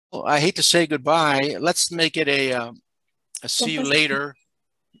Well, I hate to say goodbye. Let's make it a see you later.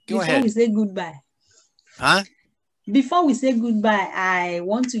 Go ahead. Before we say goodbye. Huh? Before we say goodbye, I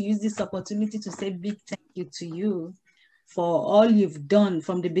want to use this opportunity to say big thank you to you for all you've done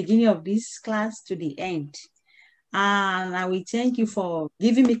from the beginning of this class to the end. And I will thank you for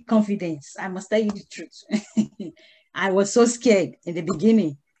giving me confidence. I must tell you the truth. I was so scared in the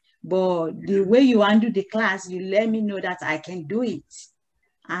beginning, but the way you handle the class, you let me know that I can do it.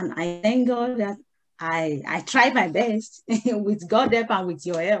 And I thank God that I tried my best with God's help and with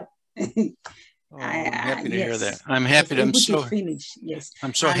your help. Oh, I'm happy to hear that. Yes, I'm happy to finish. Yes,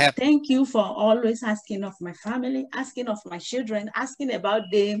 I'm so and happy. thank you for always asking of my family, asking of my children, asking about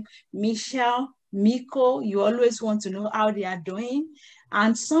them. Michelle, Miko, you always want to know how they are doing.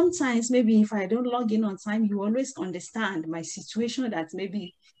 And sometimes maybe if I don't log in on time, you always understand my situation, that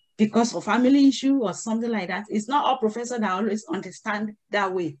maybe because of family issue or something like that. It's not all professors that always understand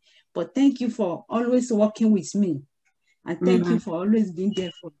that way. But thank you for always working with me. And thank you for always being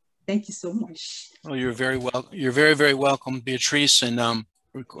there for me. Thank you so much. Oh, you're very welcome. You're very, very welcome, Beatrice. And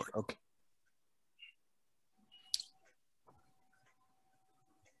record. Okay.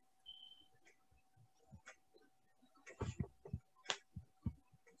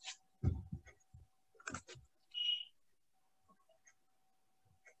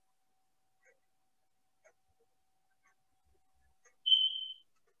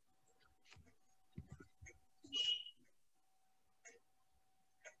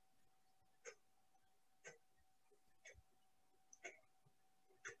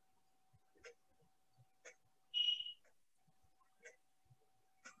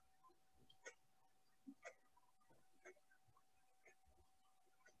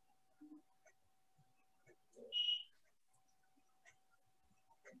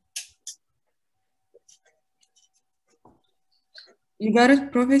 You got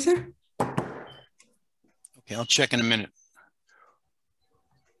it, Professor? Okay, I'll check in a minute.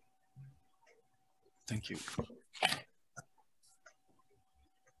 Thank you.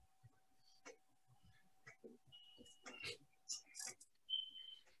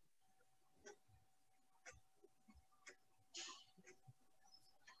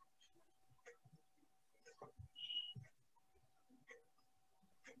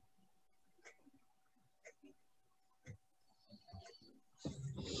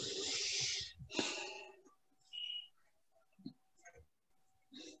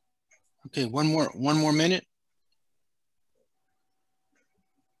 Okay, one more minute.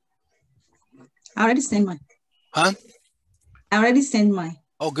 I already sent mine. Huh? I already sent mine.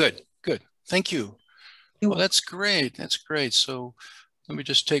 Oh, good, good. Thank you. Well, that's great. That's great. So let me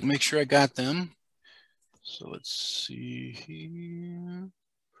just make sure I got them. So let's see here.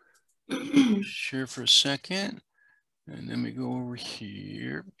 Share for a second. And then we go over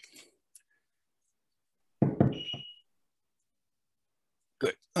here.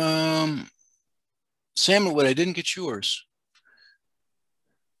 Good. Samuel, I didn't get yours.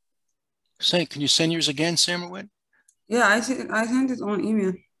 Can you send yours again, Samuel? Yeah, I sent it on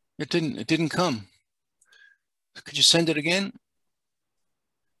email. It didn't come. Could you send it again?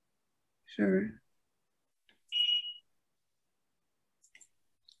 Sure.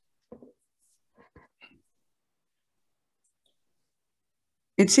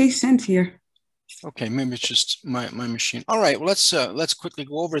 It says sent here. Okay, maybe it's just my machine. All right, well, let's quickly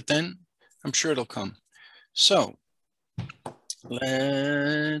go over it then. I'm sure it'll come. So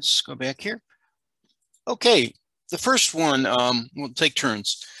let's go back here. Okay, the first one, we'll take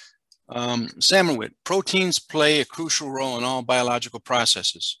turns. Samarwit, proteins play a crucial role in all biological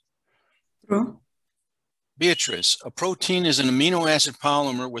processes. True. Beatrice, a protein is an amino acid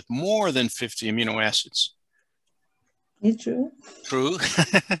polymer with more than 50 amino acids. It's true. True.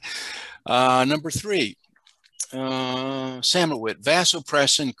 Number 3, Samarwit,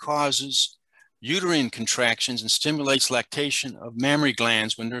 vasopressin causes uterine contractions and stimulates lactation of mammary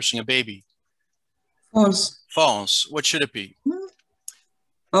glands when nursing a baby. False. False. What should it be?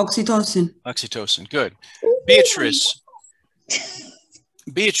 Oxytocin. Oxytocin. Good. Beatrice.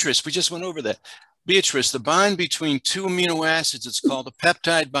 Beatrice, we just went over that. Beatrice, the bond between 2 amino acids, it's called a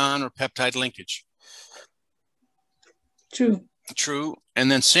peptide bond or peptide linkage. True. True.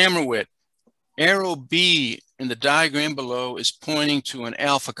 And then Samarwit, arrow B in the diagram below is pointing to an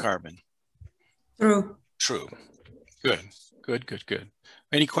alpha carbon. True. True. Good. Good, good, good.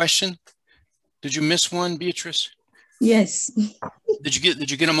 Any question? Did you miss one, Beatrice? Yes. Did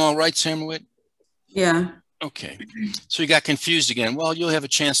you get them all right, Samarwit? Yeah. Okay. So you got confused again. Well, you'll have a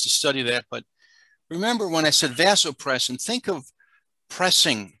chance to study that, but remember when I said vasopressin, think of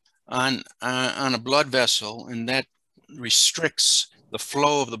pressing on a blood vessel, and that restricts the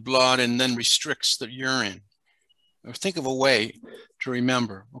flow of the blood and then restricts the urine. Or think of a way to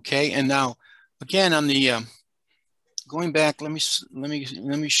remember, okay? And now, again, on the, going back, let me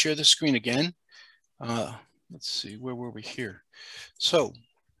share the screen again. Let's see, where were we here? So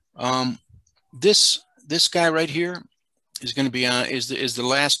this guy right here is going to be on, is the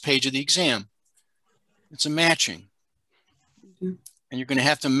last page of the exam. It's a matching. And you're going to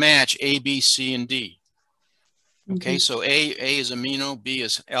have to match A, B, C, and D. Okay, so A is amino, B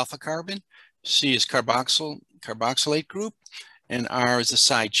is alpha carbon, C is carboxylate group, and R is the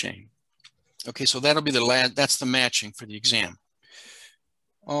side chain. Okay, so that'll be that's the matching for the exam.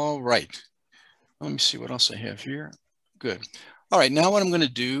 All right. Let me see what else I have here. Good. All right, now what I'm going to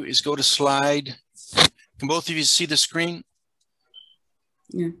do is go to slide. Can both of you see the screen?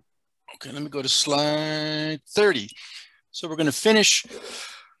 Yeah. Okay, let me go to slide 30. So we're going to finish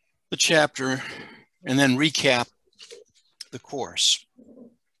the chapter and then recap the course.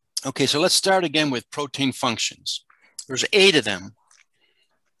 Okay, so let's start again with protein functions. There's 8 of them.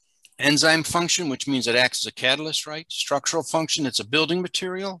 Enzyme function, which means it acts as a catalyst, right? Structural function, it's a building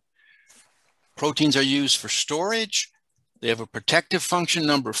material. Proteins are used for storage. They have a protective function,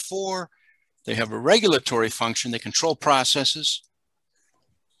 number 4. They have a regulatory function. They control processes.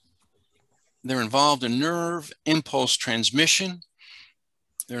 They're involved in nerve impulse transmission.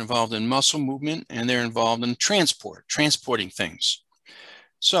 They're involved in muscle movement, and they're involved in transporting things.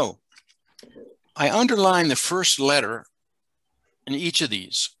 So I underline the first letter in each of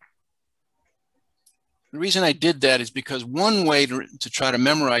these. The reason I did that is because one way to try to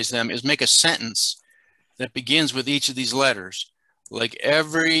memorize them is make a sentence that begins with each of these letters, like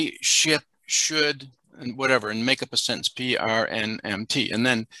every ship should, and whatever, and make up a sentence, PRNMT. And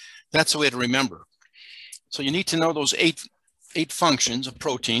then that's the way to remember. So you need to know those eight functions of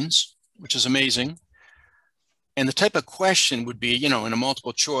proteins, which is amazing. And the type of question would be, in a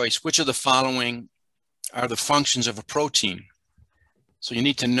multiple choice, which of the following are the functions of a protein? So you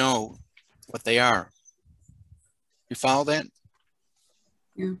need to know what they are. You follow that?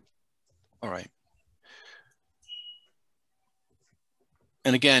 Yeah. All right.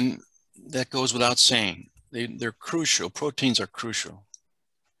 And again, that goes without saying. They're crucial. Proteins are crucial.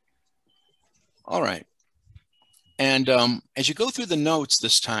 All right. And as you go through the notes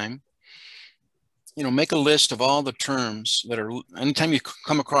this time, make a list of all the terms that are, anytime you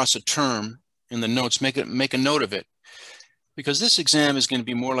come across a term in the notes, make a note of it. Because this exam is going to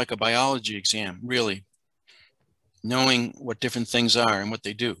be more like a biology exam, really, knowing what different things are and what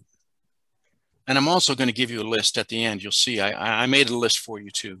they do. And I'm also going to give you a list at the end. You'll see I made a list for you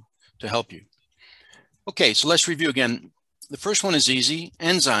too, to help you. Okay, so let's review again. The first one is easy.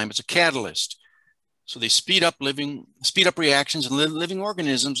 Enzyme, it's a catalyst. So they speed up reactions in living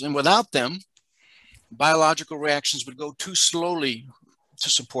organisms, and without them, biological reactions would go too slowly to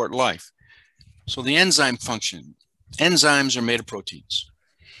support life. So the enzyme function, enzymes are made of proteins.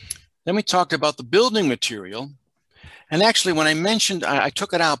 Then we talked about the building material. And actually, when I mentioned, I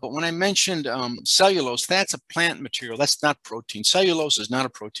took it out, but when I mentioned cellulose, that's a plant material. That's not protein. Cellulose is not a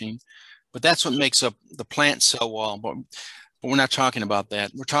protein, but that's what makes up the plant cell wall. But we're not talking about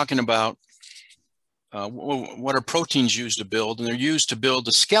that. We're talking about what are proteins used to build, and they're used to build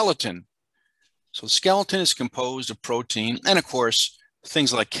the skeleton. So the skeleton is composed of protein, and of course,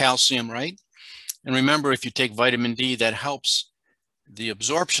 things like calcium, right? And remember, if you take vitamin D, that helps the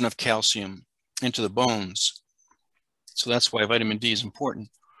absorption of calcium into the bones. So that's why vitamin D is important.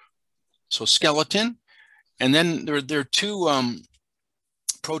 So skeleton, and then there are 2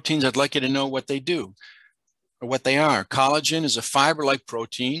 proteins I'd like you to know what they do, or what they are. Collagen is a fiber-like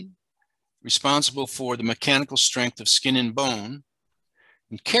protein responsible for the mechanical strength of skin and bone.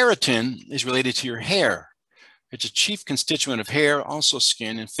 And keratin is related to your hair. It's a chief constituent of hair, also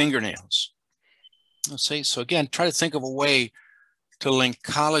skin and fingernails. Okay, so again, try to think of a way to link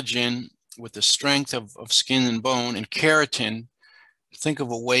collagen with the strength of skin and bone, and keratin, think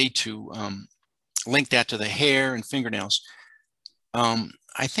of a way to link that to the hair and fingernails.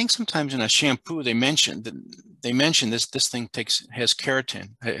 I think sometimes in a shampoo they mention this thing has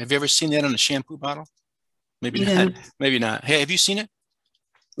keratin. Have you ever seen that on a shampoo bottle? Maybe not. Maybe not. Hey, have you seen it?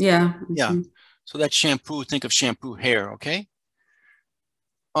 Yeah. Yeah. So that shampoo, think of shampoo hair, okay?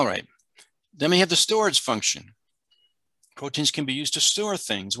 All right. Then we have the storage function. Proteins can be used to store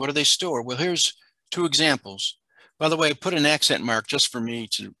things. What do they store? Well, here's 2 examples. By the way, I put an accent mark just for me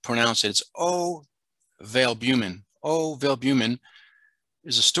to pronounce it. It's O-valbumin. O-valbumin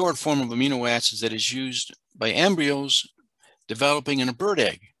is a stored form of amino acids that is used by embryos developing in a bird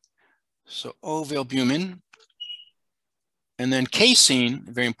egg. So O-valbumin. And then casein,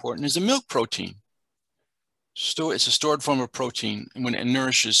 very important, is a milk protein. It's a stored form of protein when it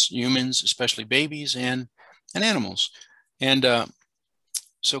nourishes humans, especially babies and animals. And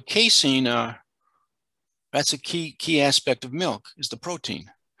so casein, that's a key aspect of milk, is the protein.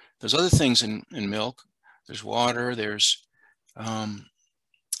 There's other things in milk. There's water. There's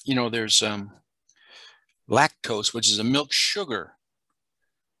there's lactose, which is a milk sugar.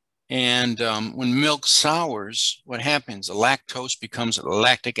 And when milk sours, what happens? The lactose becomes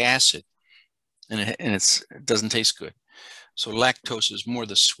lactic acid, and it doesn't taste good. So lactose is more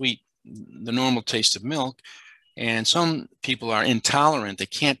the normal taste of milk. And some people are intolerant. They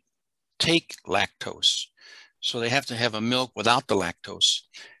can't take lactose. So they have to have a milk without the lactose.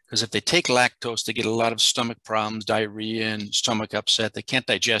 Because if they take lactose, they get a lot of stomach problems, diarrhea, and stomach upset. They can't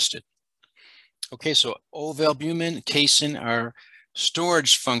digest it. Okay, so ovalbumin, casein are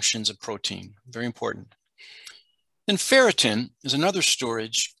storage functions of protein, very important. Then ferritin is another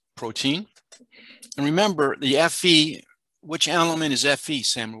storage protein. And remember, the Fe, which element is Fe,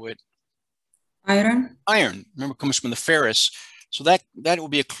 Samuel? Iron. Iron. Remember, it comes from the ferrous. So that will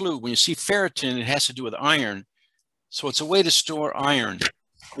be a clue. When you see ferritin, it has to do with iron. So it's a way to store iron.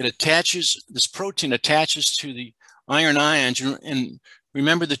 This protein attaches to the iron ions. And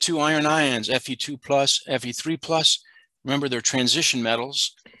remember the two iron ions, Fe2 plus, Fe3 plus. Remember, they're transition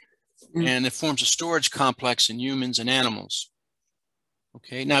metals. And it forms a storage complex in humans and animals.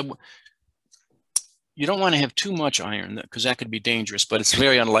 Okay, now you don't want to have too much iron because that could be dangerous, but it's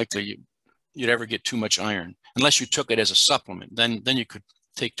very unlikely you'd ever get too much iron unless you took it as a supplement. Then you could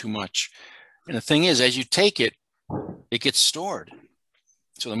take too much. And the thing is, as you take it, it gets stored.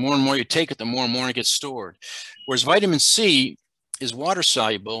 So the more and more you take it, the more and more it gets stored. Whereas vitamin C is water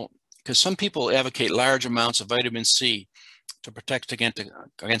soluble, because some people advocate large amounts of vitamin C to protect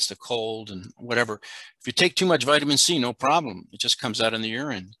against the cold and whatever. If you take too much vitamin C, no problem. It just comes out in the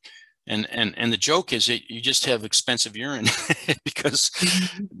urine. And the joke is that you just have expensive urine because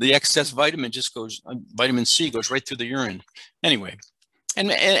the excess vitamin vitamin C goes right through the urine. Anyway, and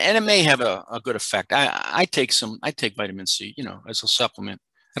it may have a good effect. I take vitamin C, as a supplement.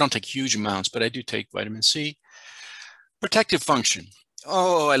 I don't take huge amounts, but I do take vitamin C. Protective function.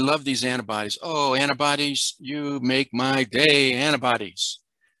 Oh, I love these antibodies. Oh, antibodies, you make my day. Antibodies.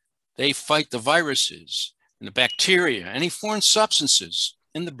 They fight the viruses and the bacteria, any foreign substances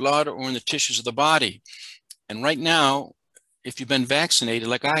in the blood or in the tissues of the body. And right now, if you've been vaccinated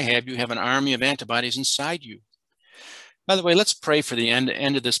like I have, you have an army of antibodies inside you. By the way, let's pray for the end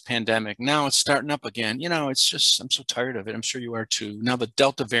of this pandemic. Now it's starting up again. It's just, I'm so tired of it. I'm sure you are too. Now the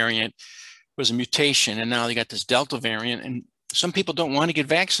Delta variant was a mutation, and now they got this Delta variant, and some people don't want to get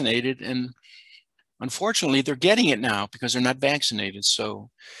vaccinated, and unfortunately they're getting it now because they're not vaccinated. So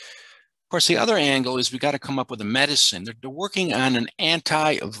of course the other angle is we got to come up with a medicine. They're working on an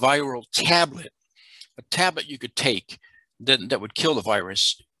antiviral tablet, a tablet you could take that would kill the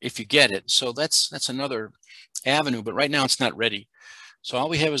virus if you get it. So that's another avenue, but right now it's not ready. So all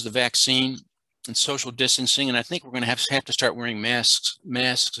we have is the vaccine and social distancing, and I think we're going to have to start wearing masks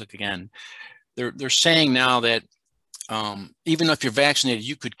again. They're saying now that even if you're vaccinated,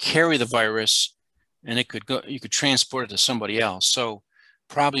 you could carry the virus, and you could transport it to somebody else. So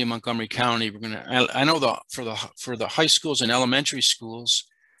probably in Montgomery County, I know for the high schools and elementary schools,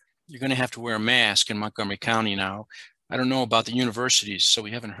 you're going to have to wear a mask in Montgomery County now. I don't know about the universities, so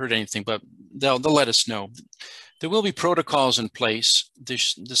we haven't heard anything, but they'll let us know. There will be protocols in place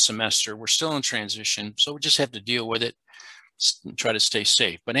this semester. We're still in transition, so we just have to deal with it and try to stay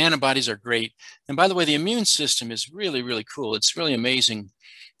safe. But antibodies are great. And by the way, the immune system is really, really cool. It's really amazing.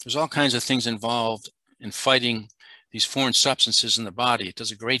 There's all kinds of things involved in fighting these foreign substances in the body. It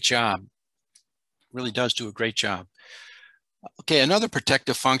does a great job. It really does do a great job. Okay, another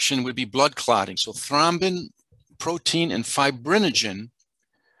protective function would be blood clotting. So thrombin, protein, and fibrinogen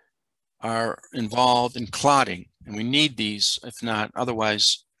are involved in clotting, and we need these. If not,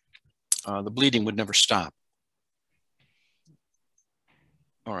 otherwise the bleeding would never stop.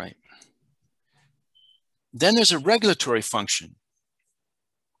 All right. Then there's a regulatory function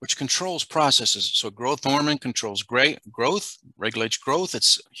which controls processes. So growth hormone controls growth, regulates growth.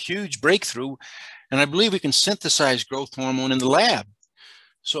 It's a huge breakthrough, and I believe we can synthesize growth hormone in the lab.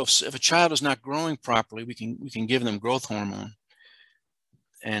 So if a child is not growing properly, we can give them growth hormone.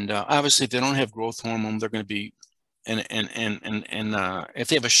 And obviously, if they don't have growth hormone, they're going to be, and if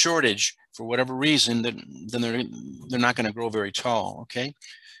they have a shortage for whatever reason, then they're not going to grow very tall. Okay,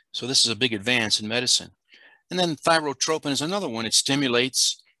 so this is a big advance in medicine. And then thyrotropin is another one. It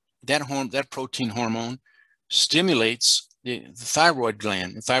stimulates that protein hormone, stimulates the thyroid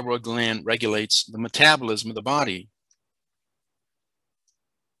gland. The thyroid gland regulates the metabolism of the body.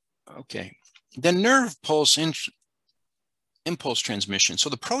 Okay, Then nerve impulse transmission. So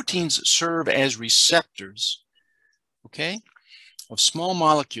the proteins serve as receptors, okay, of small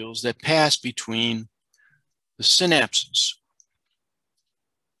molecules that pass between the synapses.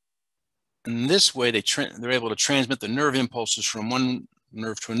 And this way, they're able to transmit the nerve impulses from one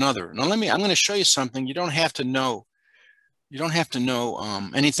nerve to another. Now, I'm going to show you something. You don't have to know. You don't have to know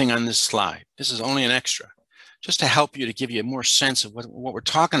anything on this slide. This is only an extra, just to help you, to give you more sense of what we're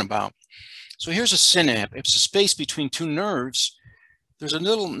talking about. So here's a synapse. It's a space between two nerves. There's a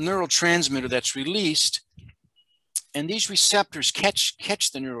little neural transmitter that's released, and these receptors catch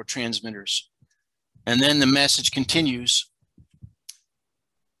the neurotransmitters, and then the message continues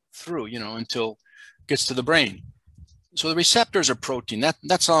through, until it gets to the brain. So the receptors are protein.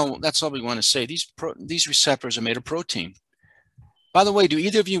 That's all we want to say. These receptors are made of protein. By the way, do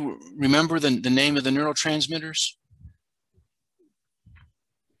either of you remember the name of the neurotransmitters?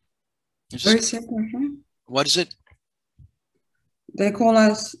 What is it? They call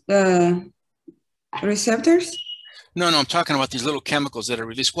us receptors? No, I'm talking about these little chemicals that are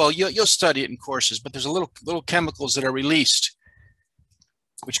released. Well, you'll study it in courses, but there's a little chemicals that are released,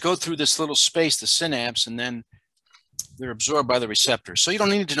 which go through this little space, the synapse, and then they're absorbed by the receptors. So you don't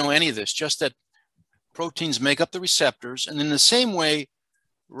need to know any of this, just that proteins make up the receptors. And in the same way,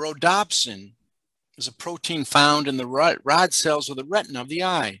 rhodopsin is a protein found in the rod cells of the retina of the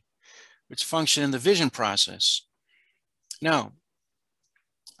eye, which function in the vision process. Now,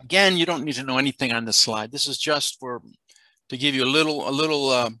 again, you don't need to know anything on this slide. This is just to give you a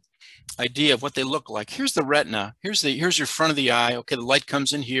little idea of what they look like. Here's the retina. Here's your front of the eye. Okay, the light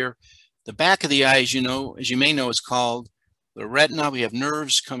comes in here. The back of the eye, as you may know, is called the retina. We have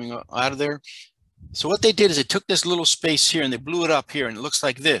nerves coming out of there. So what they did is they took this little space here and they blew it up here, and it looks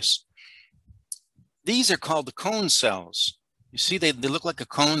like this. These are called the cone cells. You see, they look like a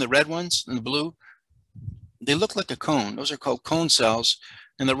cone, the red ones and the blue. They look like a cone. Those are called cone cells.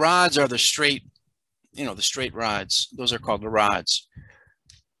 And the rods are the straight rods. Those are called the rods.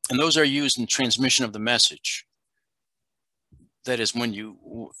 And those are used in transmission of the message. That is when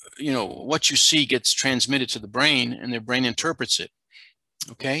what you see gets transmitted to the brain, and the brain interprets it.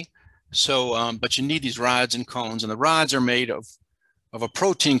 Okay? So, but you need these rods and cones, and the rods are made of a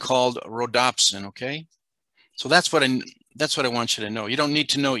protein called rhodopsin. Okay? So that's what I want you to know. You don't need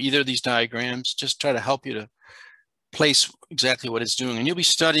to know either of these diagrams. Just try to help you to place exactly what it's doing. And you'll be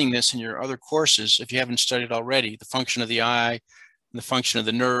studying this in your other courses if you haven't studied already, the function of the eye, and the function of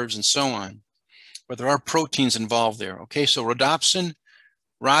the nerves, and so on. But there are proteins involved there. Okay, so rhodopsin,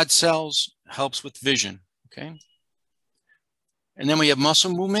 rod cells, helps with vision. Okay. And then we have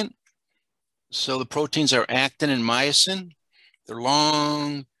muscle movement. So the proteins are actin and myosin. They're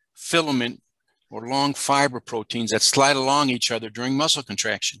long filament or long fiber proteins that slide along each other during muscle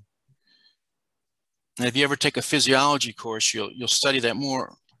contraction. And if you ever take a physiology course, you'll study that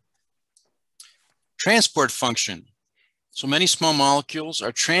more. Transport function. So many small molecules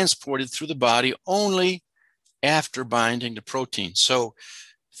are transported through the body only after binding to proteins. So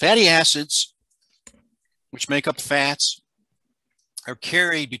fatty acids, which make up fats, are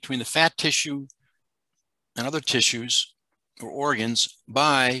carried between the fat tissue and other tissues or organs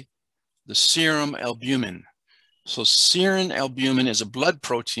by the serum albumin. So serum albumin is a blood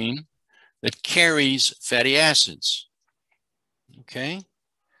protein that carries fatty acids. Okay?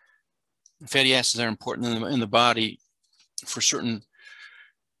 Fatty acids are important in the body for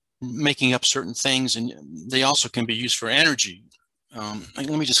making up certain things, and they also can be used for energy. Let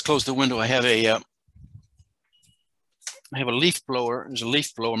me just close the window. I have a leaf blower. There's a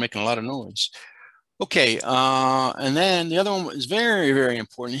leaf blower making a lot of noise. Okay, and then the other one is very, very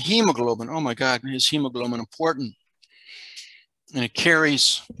important. Hemoglobin. Oh my God, is hemoglobin important? And it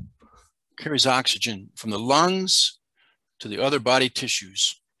carries oxygen from the lungs to the other body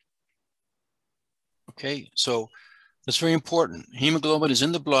tissues. Okay, so that's very important. Hemoglobin is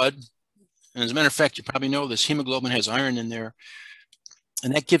in the blood. And as a matter of fact, you probably know this, hemoglobin has iron in there.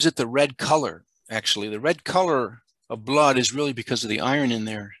 And that gives it the red color, actually. The red color of blood is really because of the iron in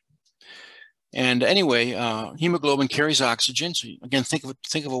there. And anyway, hemoglobin carries oxygen. So again, think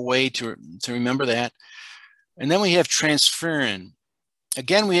of a way to remember that. And then we have transferrin.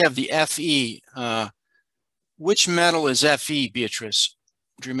 Again, we have the Fe. Which metal is Fe, Beatrice?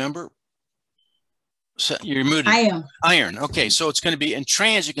 Do you remember? So you're muted. Iron. Iron. Okay, so it's going to be in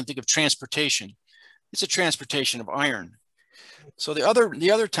trans. You can think of transportation. It's a transportation of iron. So the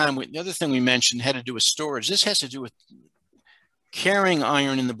other thing we mentioned had to do with storage. This has to do with carrying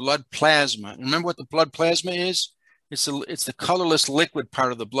iron in the blood plasma. Remember what the blood plasma is? It's the colorless liquid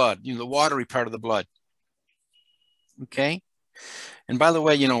part of the blood. The watery part of the blood. Okay. And by the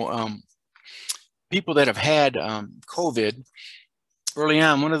way, people that have had COVID, early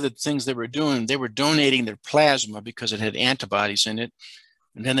on, one of the things they were doing, they were donating their plasma because it had antibodies in it.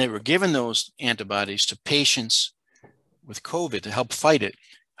 And then they were giving those antibodies to patients with COVID to help fight it.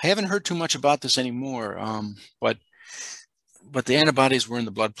 I haven't heard too much about this anymore, but the antibodies were in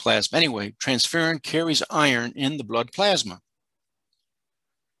the blood plasma. Anyway, transferrin carries iron in the blood plasma.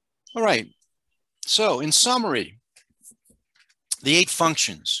 All right, so in summary, the 8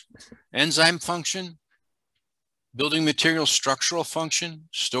 functions: enzyme function, building material structural function,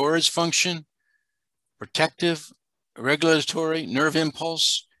 storage function, protective, regulatory, nerve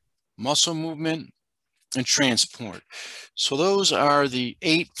impulse, muscle movement, and transport. So those are the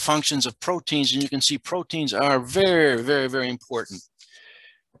 8 functions of proteins, and you can see proteins are very, very, very important.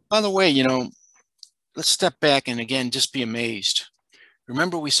 By the way, you know, let's step back and again, just be amazed.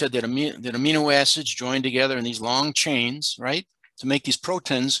 Remember we said that amino acids join together in these long chains, right, to make these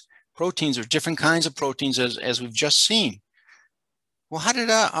proteins. Proteins are different kinds of proteins as we've just seen. Well, how did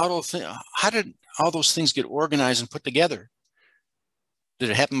all those things get organized and put together? Did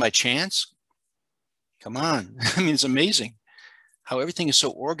it happen by chance? Come on. I mean, it's amazing how everything is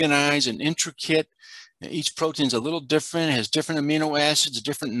so organized and intricate. Each protein is a little different, has different amino acids,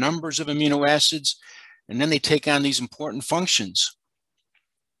 different numbers of amino acids, and then they take on these important functions.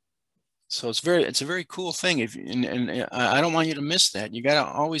 So it's a very cool thing. And I don't want you to miss that. You got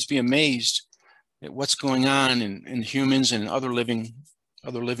to always be amazed at what's going on in humans and other living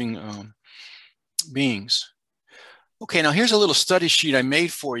beings. Okay, now here's a little study sheet I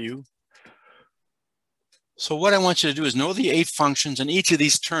made for you. So what I want you to do is know the 8 functions in each of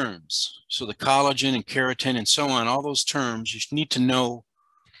these terms. So the collagen and keratin and so on, all those terms, you need to know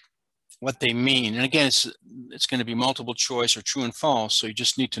what they mean. And again, it's going to be multiple choice or true and false. So you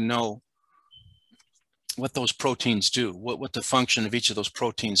just need to know what those proteins do, what the function of each of those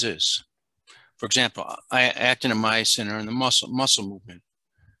proteins is. For example, actin-myosin are in the muscle movement.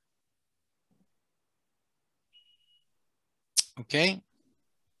 Okay.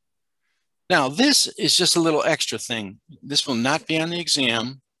 Now this is just a little extra thing. This will not be on the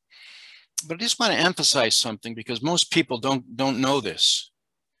exam, but I just want to emphasize something because most people don't know this.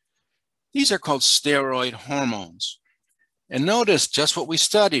 These are called steroid hormones. And notice just what we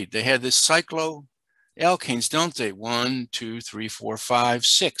studied. They had this cycloalkanes, don't they? 1, 2, 3, 4, 5,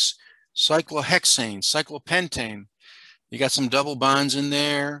 6. Cyclohexane, cyclopentane. You got some double bonds in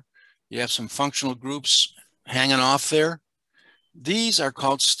there. You have some functional groups hanging off there. These are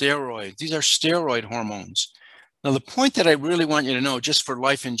called steroids. These are steroid hormones. Now, the point that I really want you to know, just for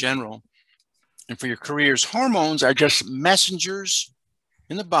life in general and for your careers, hormones are just messengers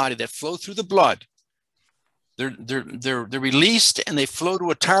in the body that flow through the blood. They're released and they flow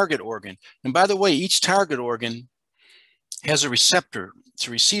to a target organ. And by the way, each target organ has a receptor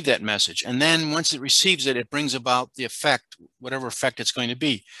to receive that message. And then once it receives it, it brings about the effect, whatever effect it's going to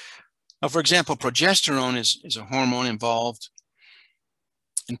be. Now, for example, progesterone is a hormone involved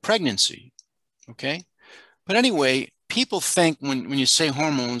in pregnancy, okay? But anyway, people think when you say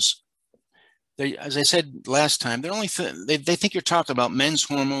hormones, they, as I said last time, they think you're talking about men's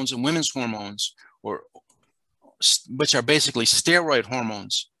hormones and women's hormones, which are basically steroid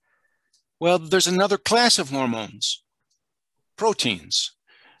hormones. Well, there's another class of hormones, proteins.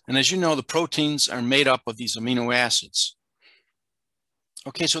 And as you know, the proteins are made up of these amino acids.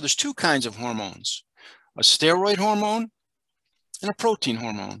 Okay, so there's 2 kinds of hormones, a steroid hormone and a protein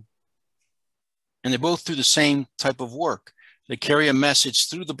hormone. And they both do the same type of work. They carry a message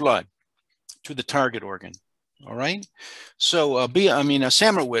through the blood to the target organ. All right. So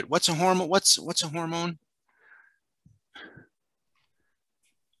Samrawit, what's a hormone? What's a hormone?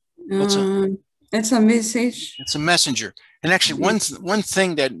 It's a message. It's a messenger. And actually, one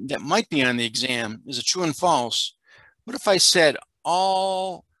thing that might be on the exam is a true and false. What if I said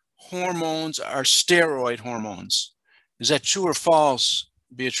all hormones are steroid hormones? Is that true or false,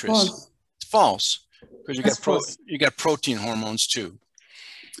 Beatrice? False. It's false, because you got protein hormones too.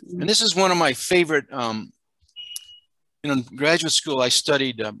 And this is one of my favorite. In graduate school, I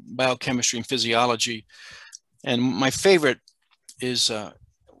studied biochemistry and physiology, and my favorite is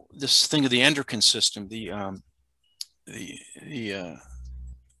this thing of the endocrine system. It's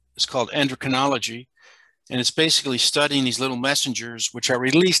called endocrinology, and it's basically studying these little messengers which are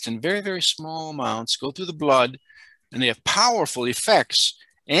released in very, very small amounts, go through the blood, and they have powerful effects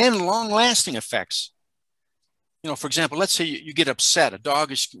and long-lasting effects. You know, for example, let's say you get upset. A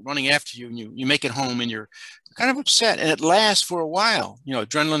dog is running after you, and you make it home, and you're kind of upset, and it lasts for a while. You know,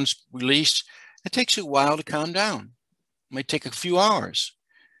 adrenaline's released. It takes you a while to calm down. It might take a few hours.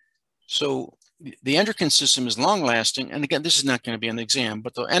 So the endocrine system is long lasting. And again, this is not going to be on the exam,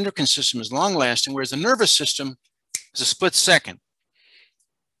 but the endocrine system is long lasting, whereas the nervous system is a split second.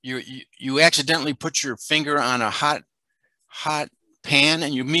 You accidentally put your finger on a hot pan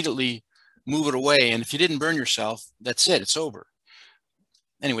and you immediately move it away. And if you didn't burn yourself, that's it, it's over.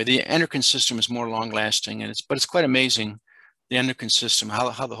 Anyway, the endocrine system is more long lasting, and but it's quite amazing, the endocrine system, how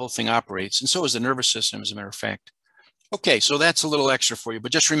the whole thing operates. And so is the nervous system, as a matter of fact. Okay, so that's a little extra for you,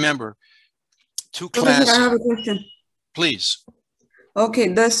 but just remember, two classes. I have a question. Please. Okay,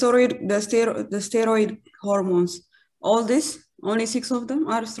 the steroid hormones, all this, only 6 of them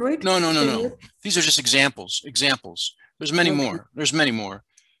are steroid? No. These are just examples. There's many more. There's many more.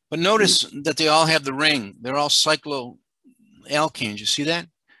 But notice that they all have the ring. They're all cycloalkanes. You see that?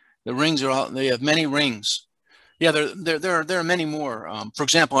 The rings they have many rings. Yeah, there are many more. For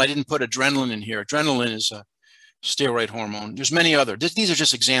example, I didn't put adrenaline in here. Adrenaline is a steroid hormone. There's many other. These are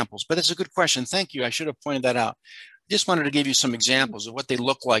just examples, but it's a good question. Thank you. I should have pointed that out. Just wanted to give you some examples of what they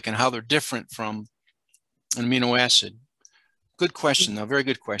look like and how they're different from an amino acid. Good question, though. Very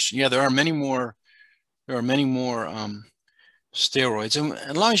good question. Yeah, there are many more. There are many more steroids. And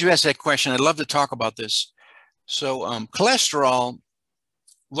as long as you ask that question, I'd love to talk about this. So cholesterol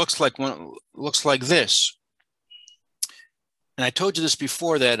looks like this. And I told you this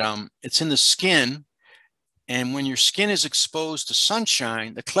before, that it's in the skin. And when your skin is exposed to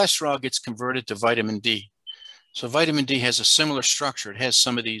sunshine, the cholesterol gets converted to vitamin D. So vitamin D has a similar structure. It has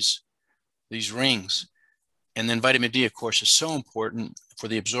some of these rings. And then vitamin D, of course, is so important for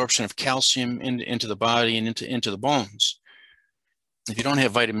the absorption of calcium into the body and into the bones. If you don't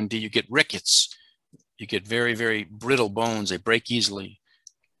have vitamin D, you get rickets. You get very, very brittle bones. They break easily.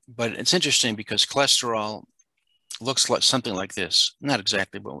 But it's interesting because cholesterol looks like something like this. Not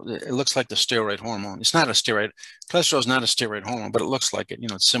exactly, but it looks like the steroid hormone. It's not a steroid. Cholesterol is not a steroid hormone, but it looks like it. You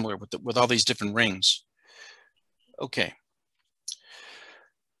know, it's similar with all these different rings. Okay.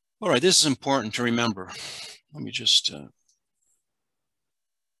 All right, this is important to remember. Let me just,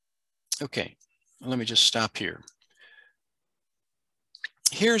 okay, let me just stop here.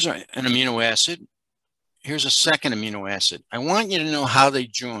 Here's an amino acid. Here's a second amino acid. I want you to know how they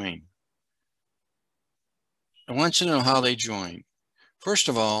join. I want you to know how they join. First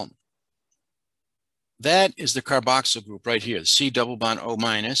of all, that is the carboxyl group right here, the C double bond O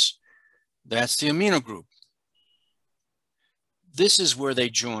minus. That's the amino group. This is where they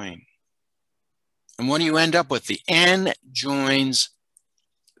join. And what do you end up with? The N joins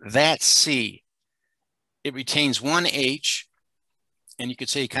that C. It retains one H, and you could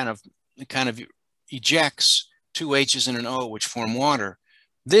say it kind of ejects 2 H's and an O, which form water.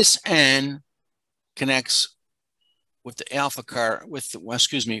 This N connects with the alpha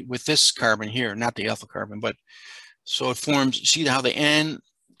with this carbon here, not the alpha carbon, but so it forms, see how the N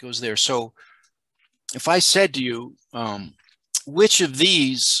goes there. So if I said to you, which of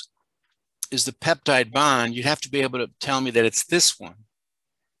these is the peptide bond, you'd have to be able to tell me that it's this one.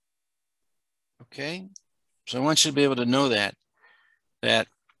 Okay, so I want you to be able to know that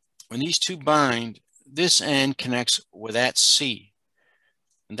when these two bind, this N connects with that C.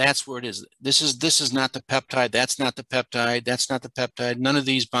 And that's where it is. This is not the peptide. That's not the peptide. That's not the peptide. None of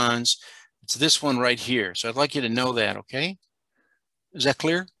these bonds. It's this one right here. So I'd like you to know that, okay? Is that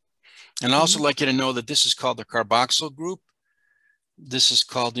clear? And I'd also like you to know that this is called the carboxyl group. This is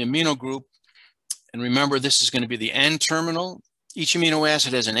called the amino group. And remember, this is going to be the N terminal. Each amino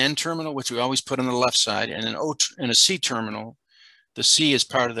acid has an N terminal, which we always put on the left side, and an O and a C terminal. The C is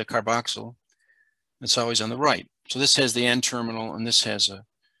part of the carboxyl. It's always on the right. So this has the N terminal, and this has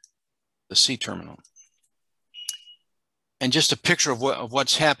the C terminal. And just a picture of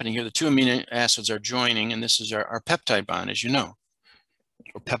what's happening here. The two amino acids are joining, and this is our peptide bond, as you know,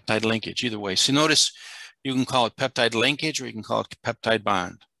 or peptide linkage, either way. So notice you can call it peptide linkage, or you can call it peptide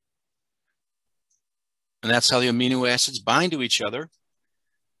bond. And that's how the amino acids bind to each other,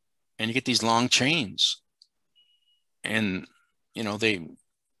 and you get these long chains. And you know,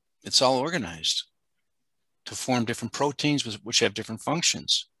 it's all organized to form different proteins which have different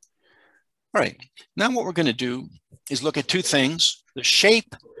functions. All right, now what we're going to do is look at two things. The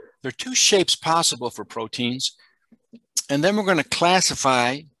shape, there are two shapes possible for proteins, and then we're going to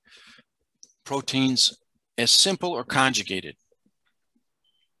classify proteins as simple or conjugated.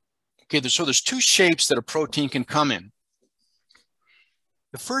 Okay, so there's two shapes that a protein can come in.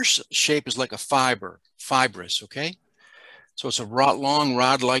 The first shape is like a fibrous, okay? So it's a long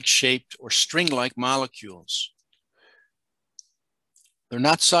rod-like shaped or string-like molecules. They're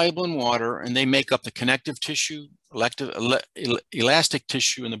not soluble in water, and they make up the connective tissue, elastic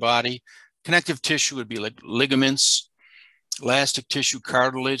tissue in the body. Connective tissue would be like ligaments, elastic tissue,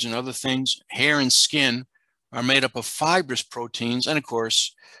 cartilage, and other things. Hair and skin are made up of fibrous proteins. And of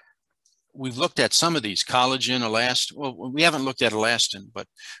course, we've looked at some of these, collagen, elastin. Well, we haven't looked at elastin, but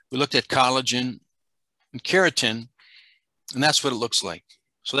we looked at collagen and keratin, and that's what it looks like.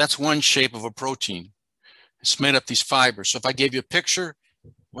 So that's one shape of a protein. It's made up these fibers. So if I gave you a picture,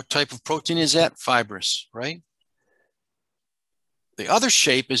 what type of protein is that? Fibrous, right? The other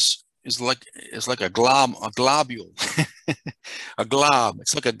shape is like a globule, a glob.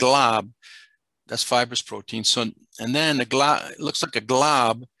 It's like a glob. That's fibrous protein. So, and then it looks like a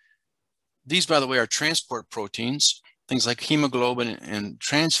glob. These, by the way, are transport proteins, things like hemoglobin and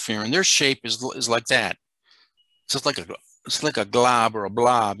transferrin. Their shape is like that. It's just like a glob or a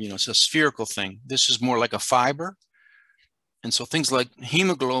blob. You know, it's a spherical thing. This is more like a fiber. And so things like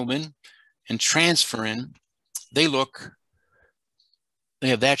hemoglobin and transferrin, they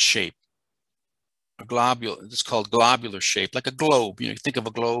have that shape. A globule, it's called globular shape, like a globe. You know, you think of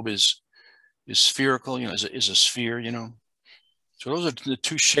a globe as spherical, you know, is a sphere, you know. So those are the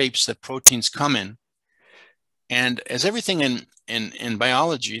two shapes that proteins come in. And as everything in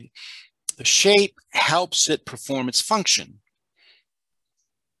biology, the shape helps it perform its function.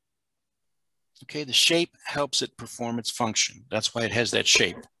 Okay, the shape helps it perform its function. That's why it has that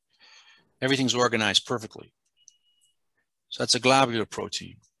shape. Everything's organized perfectly. So that's a globular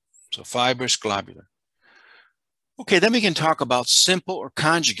protein. So fibrous, globular. Okay, then we can talk about simple or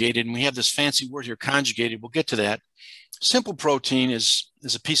conjugated, and we have this fancy word here, conjugated. We'll get to that. Simple protein is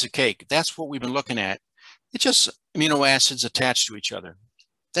a piece of cake. That's what we've been looking at. It's just amino acids attached to each other.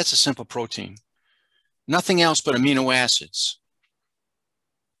 That's a simple protein. Nothing else but amino acids.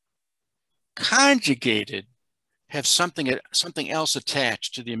 Conjugated have something else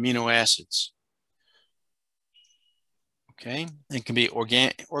attached to the amino acids. Okay, it can be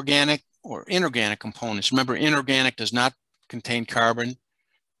organic or inorganic components. Remember, inorganic does not contain carbon.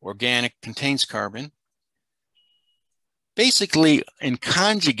 Organic contains carbon. Basically, in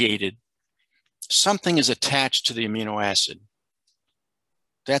conjugated, something is attached to the amino acid.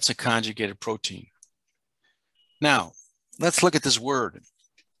 That's a conjugated protein. Now, let's look at this word.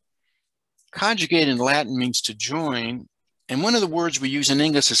 Conjugate in Latin means to join, and one of the words we use in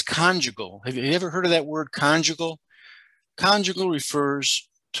English is conjugal. Have you ever heard of that word, conjugal? Conjugal refers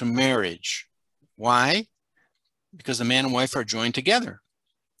to marriage. Why? Because the man and wife are joined together.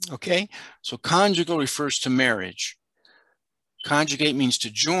 Okay, so conjugal refers to marriage. Conjugate means to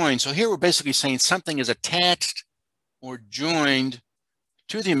join. So here we're basically saying something is attached or joined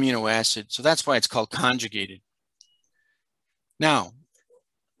to the amino acid. So that's why it's called conjugated. Now,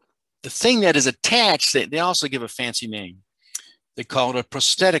 the thing that is attached, they also give a fancy name. They call it a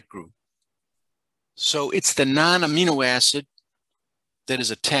prosthetic group. So it's the non-amino acid that is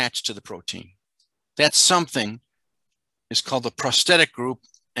attached to the protein. That something is called the prosthetic group.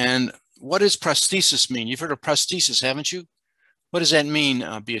 And what does prosthesis mean? You've heard of prosthesis, haven't you? What does that mean,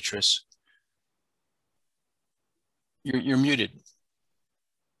 Beatrice? You're muted.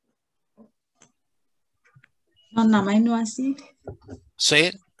 Non-amino acid. Say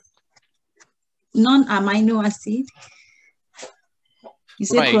it. Non-amino acid. You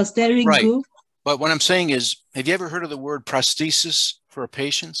say prosthetic group. But what I'm saying is, have you ever heard of the word prosthesis for a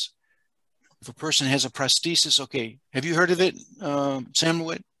patient? If a person has a prosthesis, okay. Have you heard of it,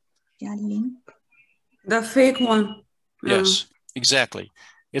 Samuel? The fake one. Yes, exactly.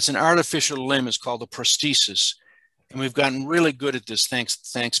 It's an artificial limb. It's called a prosthesis. And we've gotten really good at this,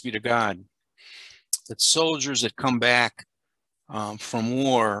 thanks be to God. That soldiers that come back from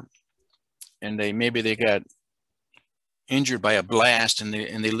war and maybe they got injured by a blast and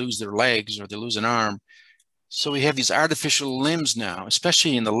they lose their legs or they lose an arm. So we have these artificial limbs now,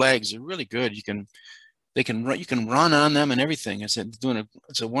 especially in the legs. They're really good. You can run on them and everything. It's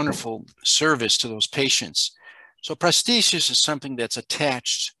a wonderful service to those patients. So prosthesis is something that's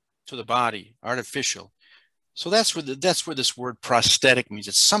attached to the body, artificial. So that's where this word prosthetic means.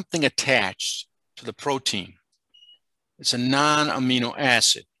 It's something attached to the protein. It's a non-amino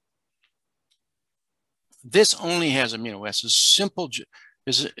acid. This only has amino acids. Simple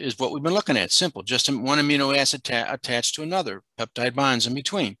is what we've been looking at. Simple, just one amino acid attached to another, peptide bonds in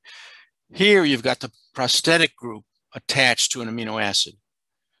between. Here you've got the prosthetic group attached to an amino acid.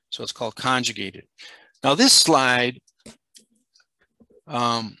 So it's called conjugated. Now this slide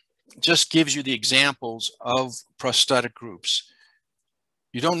just gives you the examples of prosthetic groups.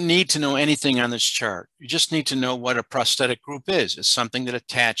 You don't need to know anything on this chart. You just need to know what a prosthetic group is. It's something that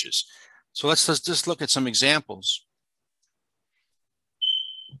attaches. So let's just look at some examples.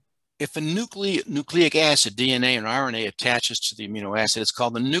 If a nucleic acid, DNA or RNA, attaches to the amino acid, it's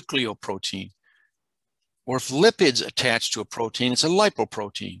called the nucleoprotein. Or if lipids attach to a protein, it's a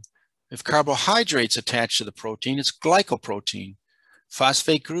lipoprotein. If carbohydrates attach to the protein, it's glycoprotein.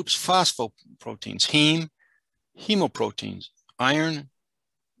 Phosphate groups, phosphoproteins. Heme, hemoproteins. Iron,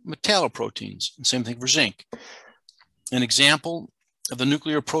 metalloproteins. And same thing for zinc. An example of the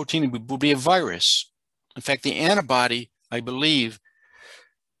nuclear protein would be a virus. In fact, the antibody, the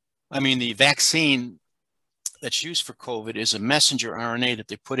vaccine that's used for COVID is a messenger RNA that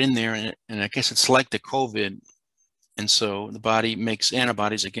they put in there, and I guess it's like the COVID, and so the body makes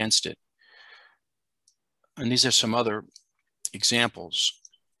antibodies against it. And these are some other examples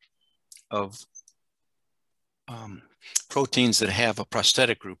of proteins that have a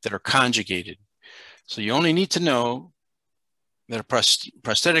prosthetic group that are conjugated. So you only need to know that a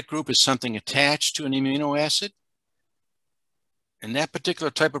prosthetic group is something attached to an amino acid, and that particular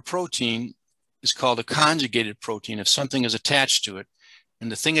type of protein is called a conjugated protein if something is attached to it.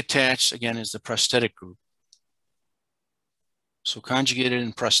 And the thing attached, again, is the prosthetic group. So conjugated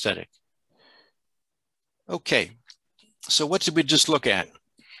and prosthetic. Okay, so what did we just look at?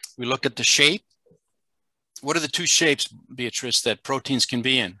 We looked at the shape. What are the two shapes, Beatrice, that proteins can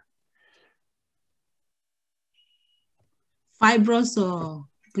be in? Fibrous or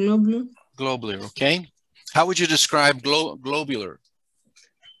globular? Globular, okay. How would you describe globular?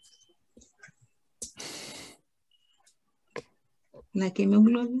 Like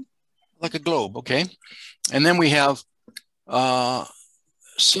hemoglobin? Like a globe, okay. And then we have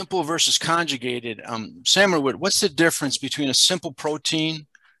simple versus conjugated. Samuel, what's the difference between a simple protein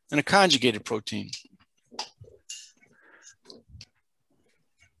and a conjugated protein?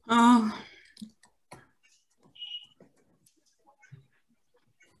 I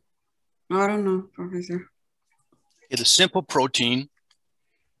don't know, Professor. The simple protein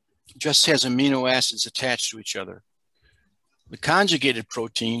just has amino acids attached to each other. The conjugated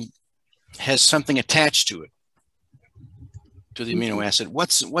protein has something attached to it, to the amino acid.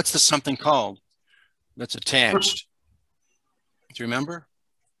 What's the something called that's attached? Do you remember?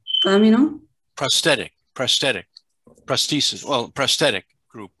 Amino? Prosthetic, prosthesis. Well, prosthetic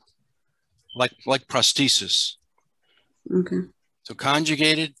group, like prosthesis. Okay. So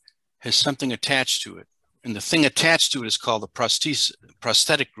conjugated has something attached to it, and the thing attached to it is called the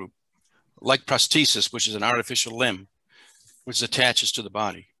prosthetic group, like prosthesis, which is an artificial limb, which attaches to the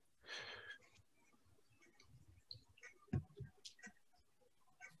body.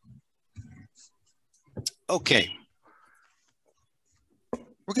 Okay.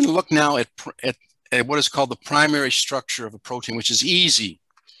 We're going to look now at what is called the primary structure of a protein, which is easy.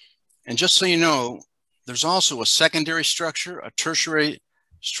 And just so you know, there's also a secondary structure, a tertiary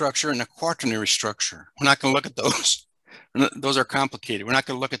structure, and a quaternary structure. We're not going to look at those. Those are complicated. We're not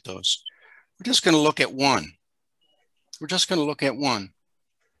going to look at those. We're just going to look at one. We're just going to look at one.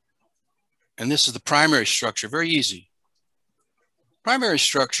 And this is the primary structure, very easy. Primary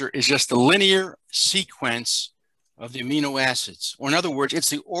structure is just the linear sequence of the amino acids. Or in other words,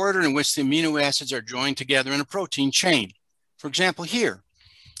 it's the order in which the amino acids are joined together in a protein chain. For example, here,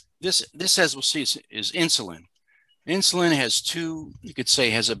 this as we'll see, is insulin. Insulin has two, you could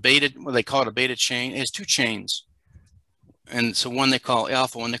say, has a beta, well, they call it a beta chain. It has two chains. And so one they call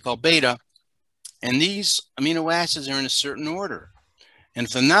alpha, one they call beta. And these amino acids are in a certain order. And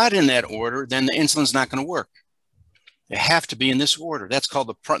if they're not in that order, then the insulin's not going to work. They have to be in this order. That's called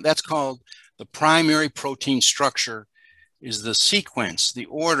the primary protein structure, is the sequence, the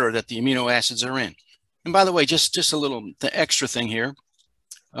order that the amino acids are in. And by the way, just a little extra thing here.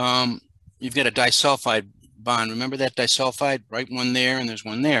 You've got a disulfide bond. Remember that disulfide, right? One there and there's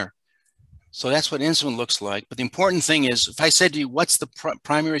one there. So that's what insulin looks like. But the important thing is, if I said to you, what's the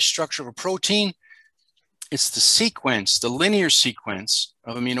primary structure of a protein? It's the sequence, the linear sequence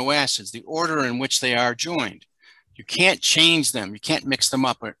of amino acids, the order in which they are joined. You can't change them. You can't mix them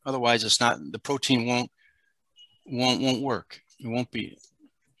up, or otherwise it's not, the protein won't work. It won't be.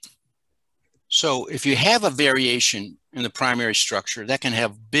 So if you have a variation in the primary structure, that can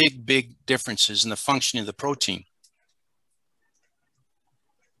have big differences in the functioning of the protein.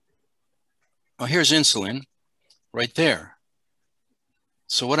 Well, here's insulin right there.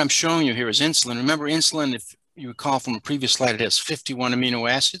 So what I'm showing you here is insulin. Remember, insulin, if you recall from a previous slide, it has 51 amino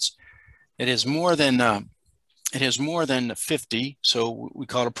acids. It has more than 50, so we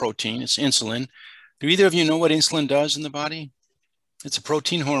call it a protein. It's insulin. Do either of you know what insulin does in the body? It's a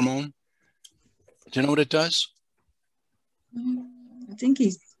protein hormone. Do you know what it does? I think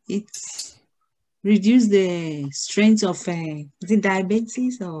it's reduce the strength of is it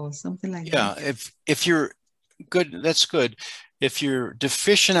diabetes or something like that? Yeah, if you're good, that's good. If you're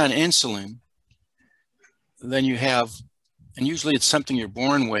deficient on insulin, then you have, and usually it's something you're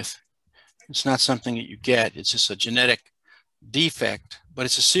born with, It's not something that you get. It's just a genetic defect, but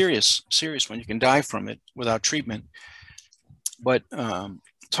it's a serious one. You can die from it without treatment. But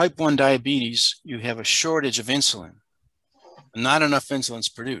type 1 diabetes, you have a shortage of insulin. Not enough insulin is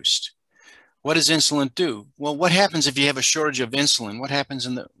produced. What does insulin do? Well, what happens if you have a shortage of insulin? What happens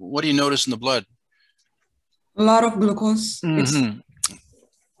what do you notice in the blood? A lot of glucose. Mm-hmm.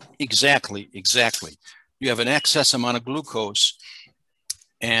 Exactly. You have an excess amount of glucose,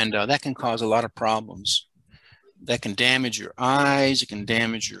 and that can cause a lot of problems. That can damage your eyes, it can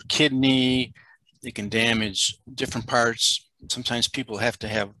damage your kidney, it can damage different parts. Sometimes people have to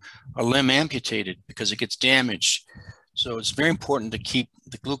have a limb amputated because it gets damaged. So it's very important to keep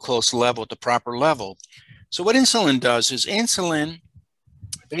the glucose level at the proper level. So what insulin does is insulin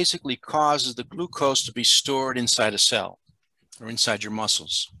basically causes the glucose to be stored inside a cell or inside your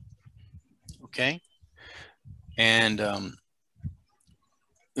muscles. Okay? And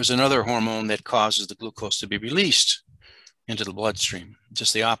there's another hormone that causes the glucose to be released into the bloodstream,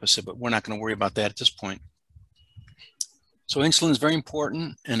 just the opposite, but we're not going to worry about that at this point. So insulin is very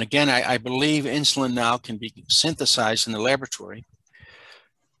important. And again, I believe insulin now can be synthesized in the laboratory.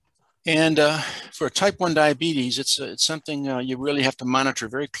 And for type 1 diabetes, it's something you really have to monitor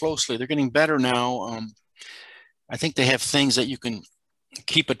very closely. They're getting better now. I think they have things that you can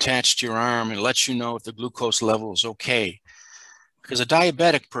keep attached to your arm and let you know if the glucose level is okay. Because a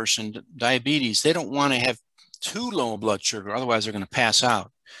diabetic person, diabetes, they don't want to have too low blood sugar, otherwise they're going to pass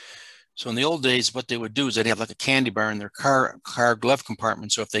out. So in the old days, what they would do is they'd have like a candy bar in their car glove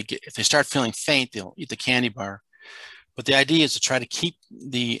compartment. So if they start feeling faint, they'll eat the candy bar. But the idea is to try to keep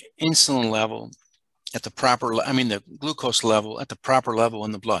the insulin level at the the glucose level at the proper level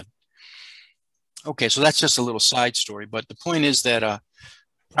in the blood. Okay, so that's just a little side story. But the point is that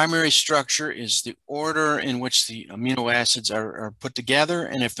primary structure is the order in which the amino acids are put together.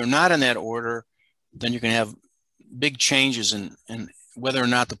 And if they're not in that order, then you can have big changes in whether or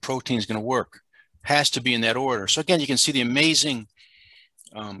not the protein is going to work. Has to be in that order. So again, you can see the amazing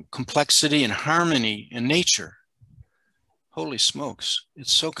complexity and harmony in nature. Holy smokes.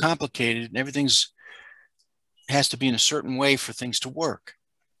 It's so complicated and everything's has to be in a certain way for things to work.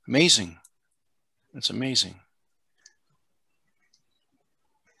 Amazing. That's amazing.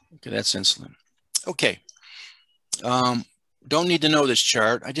 Okay, that's insulin. Okay. Don't need to know this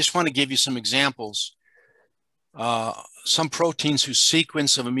chart. I just want to give you some examples. Some proteins whose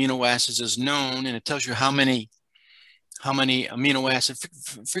sequence of amino acids is known, and it tells you how many amino acids.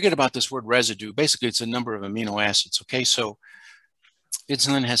 Forget about this word residue. Basically, it's a number of amino acids. Okay, so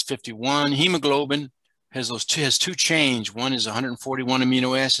insulin has 51. Hemoglobin has two chains. One is 141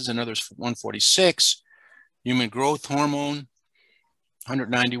 amino acids, another is 146. Human growth hormone,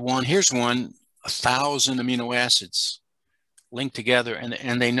 191. Here's one, 1,000 amino acids linked together,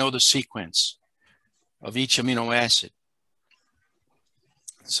 and they know the sequence of each amino acid.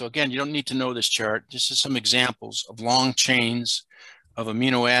 So again, you don't need to know this chart. This is some examples of long chains of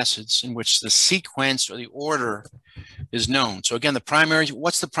amino acids in which the sequence or the order is known. So again,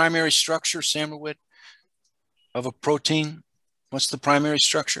 what's the primary structure, Sam Lewitt, of a protein? What's the primary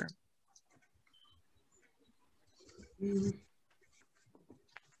structure?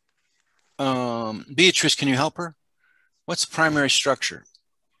 Beatrice, can you help her? What's the primary structure?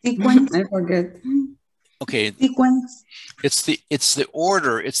 Sequence. I forget. Okay. Sequence. It's the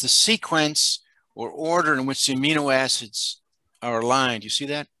order. It's the sequence or order in which the amino acids are aligned. You see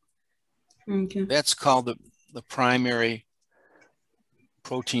that? Okay. That's called the primary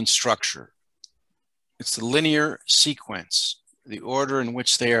protein structure. It's the linear sequence, the order in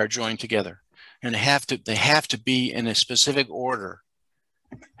which they are joined together, and they have to be in a specific order.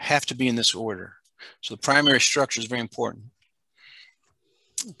 Have to be in this order. So the primary structure is very important.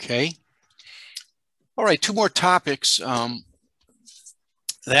 Okay. All right, two more topics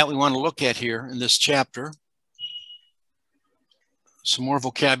that we want to look at here in this chapter. Some more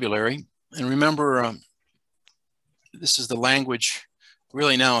vocabulary. And remember, this is the language,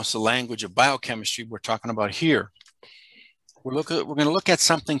 really now it's the language of biochemistry we're talking about here. We're going to look at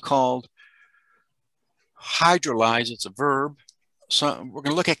something called hydrolyze. It's a verb. So we're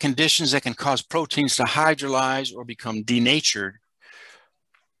going to look at conditions that can cause proteins to hydrolyze or become denatured.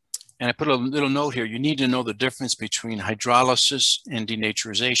 And I put a little note here. You need to know the difference between hydrolysis and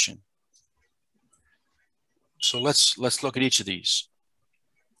denaturization. So let's look at each of these.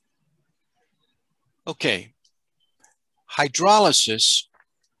 Okay. Hydrolysis.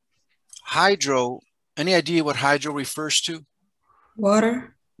 Hydro. Any idea what hydro refers to?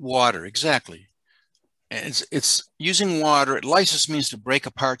 Water. Water, exactly. And it's using water. Lysis means to break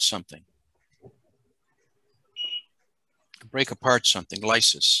apart something. To break apart something,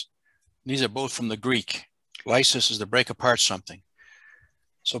 lysis. These are both from the Greek. Lysis is to break apart something.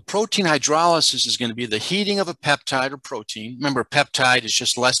 So protein hydrolysis is going to be the heating of a peptide or protein. Remember, peptide is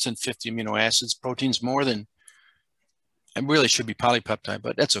just less than 50 amino acids. Protein's more than, it really should be polypeptide,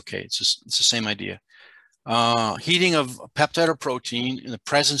 but that's okay. It's the same idea. Heating of a peptide or protein in the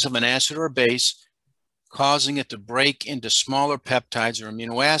presence of an acid or a base, causing it to break into smaller peptides or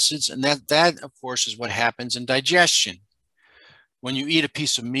amino acids. And that, of course, is what happens in digestion. When you eat a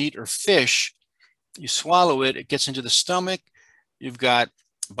piece of meat or fish, you swallow it, it gets into the stomach. You've got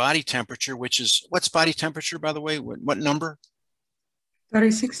body temperature, which is, what's body temperature, by the way? What number?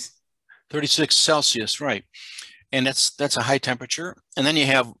 36. 36 Celsius, right. And that's a high temperature. And then you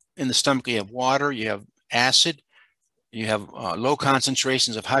have, in the stomach, you have water, you have acid, you have low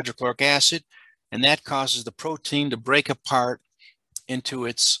concentrations of hydrochloric acid, and that causes the protein to break apart into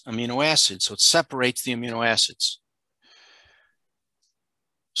its amino acids. So it separates the amino acids.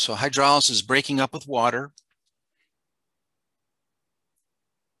 So hydrolysis is breaking up with water.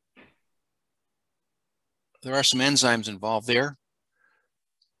 There are some enzymes involved there.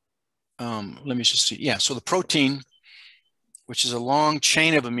 Let me just see. Yeah, so the protein, which is a long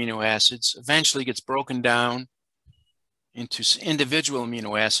chain of amino acids, eventually gets broken down into individual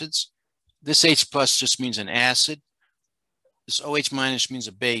amino acids. This H plus just means an acid. This OH minus means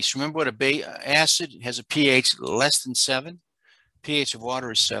a base. Remember what acid has a pH less than 7. pH of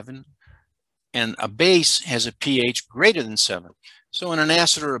water is 7. And a base has a pH greater than 7. So in an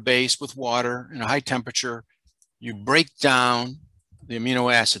acid or a base with water in a high temperature, you break down the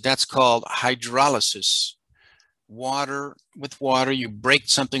amino acid. That's called hydrolysis. With water, you break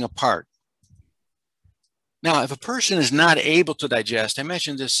something apart. Now, if a person is not able to digest, I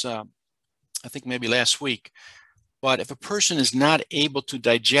mentioned this, I think maybe last week, but if a person is not able to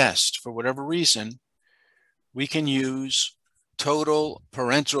digest for whatever reason, we can use total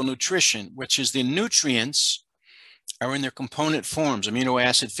parenteral nutrition, which is the nutrients are in their component forms, amino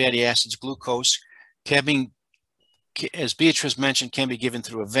acid, fatty acids, glucose, as Beatrice mentioned, can be given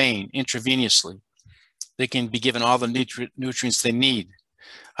through a vein intravenously. They can be given all the nutrients they need.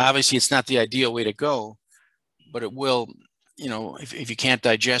 Obviously, it's not the ideal way to go, but it will, you know, if you can't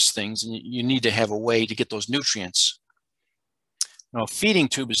digest things, and you need to have a way to get those nutrients. Now, a feeding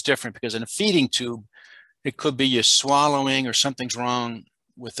tube is different because in a feeding tube, it could be you're swallowing or something's wrong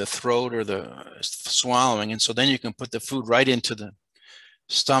with the throat or the swallowing. And so then you can put the food right into the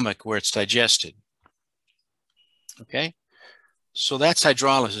stomach where it's digested. Okay, so that's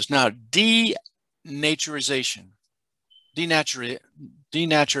hydrolysis. Now, denaturation.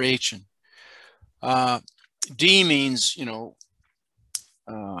 D means, you know,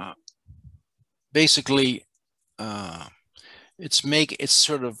 basically it's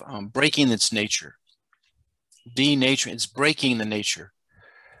sort of breaking its nature. Denaturing, it's breaking the nature.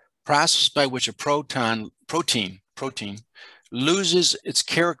 Process by which a protein loses its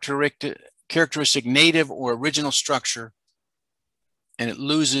characteristic native or original structure, and it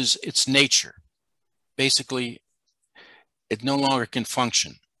loses its nature. Basically, it no longer can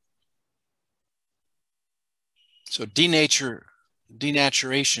function. So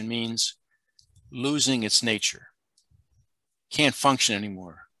denaturation means losing its nature. Can't function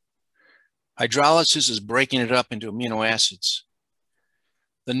anymore. Hydrolysis is breaking it up into amino acids.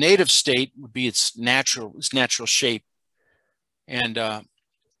 The native state would be its natural shape. And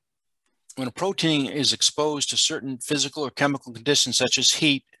when a protein is exposed to certain physical or chemical conditions such as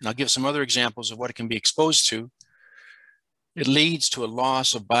heat, and I'll give some other examples of what it can be exposed to, it leads to a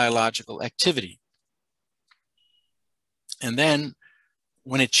loss of biological activity. And then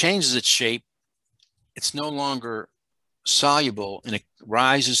when it changes its shape, it's no longer soluble and it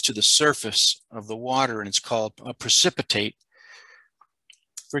rises to the surface of the water, and it's called a precipitate.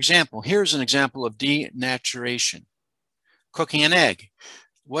 For example, here's an example of denaturation. Cooking an egg.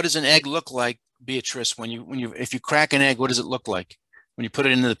 What does an egg look like, Beatrice, if you crack an egg, what does it look like when you put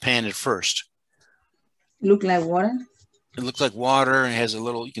it into the pan at first? Look like water. It looks like water and has a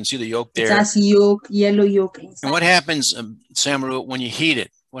little, you can see the yolk there. It has yolk, yellow yolk inside. And what happens, Samaru, when you heat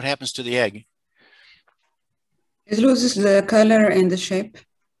it? What happens to the egg? It loses the color and the shape.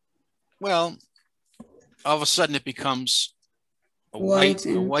 Well, all of a sudden it becomes a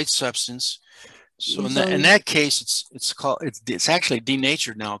white substance. So in that case, it's actually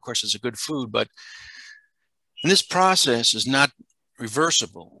denatured now. Of course, it's a good food, but this process is not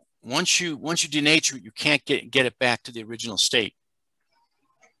reversible. Once you denature it, you can't get it back to the original state.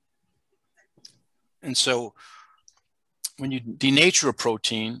 And so when you denature a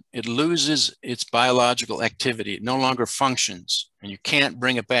protein, it loses its biological activity. It no longer functions, and you can't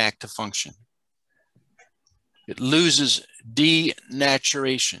bring it back to function. It loses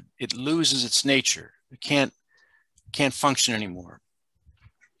denaturation. It loses its nature. It can't function anymore.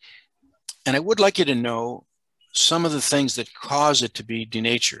 And I would like you to know some of the things that cause it to be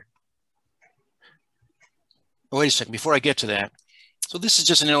denatured. Oh, wait a second, before I get to that. So this is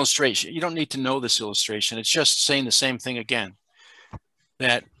just an illustration. You don't need to know this illustration. It's just saying the same thing again.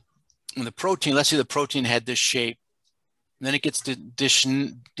 That when the protein, let's say the protein had this shape, and then it gets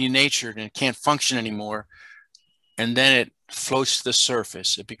denatured and it can't function anymore. And then it floats to the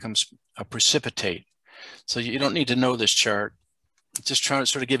surface. It becomes a precipitate. So you don't need to know this chart. Just trying to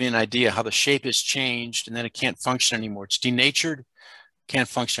sort of give you an idea how the shape has changed and then it can't function anymore. It's denatured, can't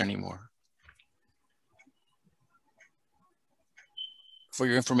function anymore. For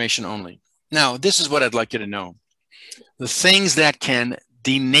your information only. Now, this is what I'd like you to know. The things that can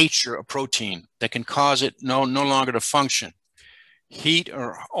denature a protein, that can cause it no longer to function. Heat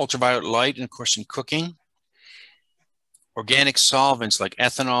or ultraviolet light, and of course in cooking. Organic solvents like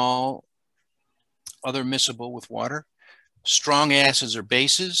ethanol, other miscible with water. Strong acids or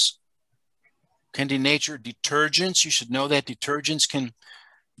bases can denature. Detergents, you should know that detergents can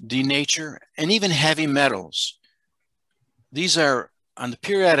denature. And even heavy metals. These are, on the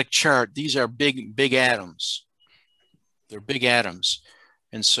periodic chart, these are big atoms. They're big atoms.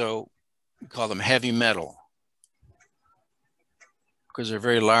 And so we call them heavy metal because they're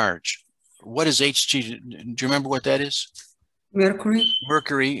very large. What is Hg? Do you remember what that is? Mercury.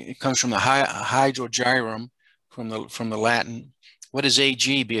 Mercury, it comes from the hydrogyrum, from the Latin. What is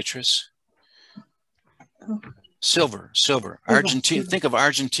Ag, Beatrice? Silver. Argentina. Think of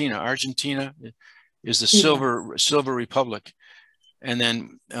Argentina. Argentina is the silver republic. And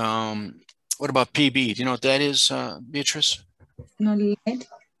then what about Pb? Do you know what that is, Beatrice? No, lead.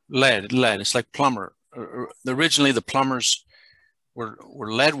 Lead. It's like plumber. Originally, the plumbers were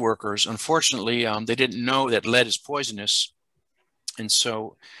lead workers. Unfortunately, they didn't know that lead is poisonous. And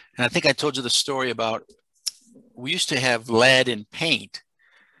I think I told you the story about, we used to have lead in paint.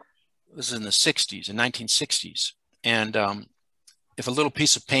 This is in the 60s, in 1960s. And if a little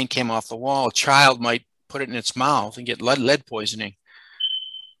piece of paint came off the wall, a child might put it in its mouth and get lead poisoning.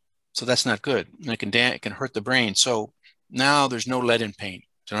 So that's not good. And it can hurt the brain. So now there's no lead in paint.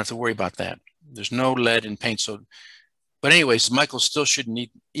 Don't have to worry about that. There's no lead in paint. So, but anyways, Michael still shouldn't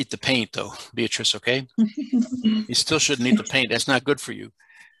eat the paint though, Beatrice, okay? He still shouldn't eat the paint. That's not good for you.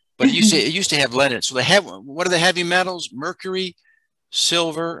 But it used to have lead in it. So what are the heavy metals? Mercury,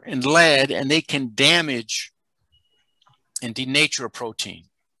 silver, and lead, and they can damage and denature a protein.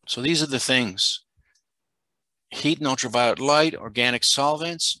 So these are the things. Heat and ultraviolet light, organic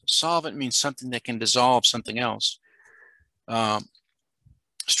solvents. Solvent means something that can dissolve something else.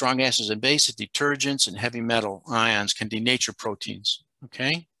 Strong acids and bases, detergents, and heavy metal ions can denature proteins.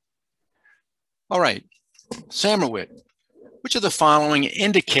 Okay? All right. Samerwit, which of the following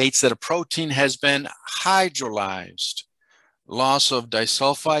indicates that a protein has been hydrolyzed? Loss of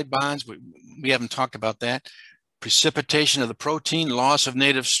disulfide bonds, we haven't talked about that. Precipitation of the protein, loss of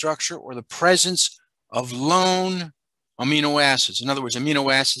native structure, or the presence of lone amino acids. In other words,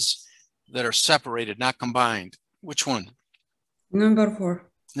 amino acids that are separated, not combined. Which one? Number 4.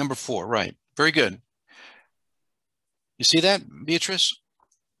 Number 4, right. Very good. You see that, Beatrice?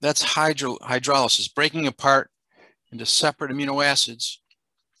 That's hydrolysis, breaking apart into separate amino acids.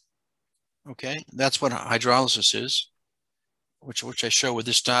 Okay, that's what hydrolysis is, which I show with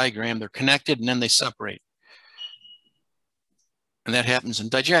this diagram. They're connected and then they separate. And that happens in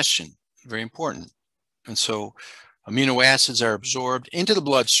digestion, very important. And so amino acids are absorbed into the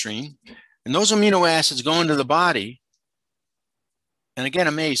bloodstream, and those amino acids go into the body, and again,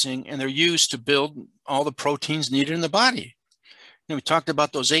 amazing, and they're used to build all the proteins needed in the body. And we talked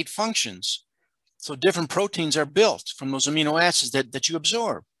about those 8 functions. So different proteins are built from those amino acids that you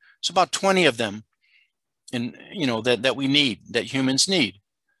absorb. It's about 20 of them that we need, that humans need,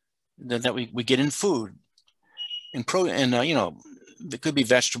 that we get in food. There could be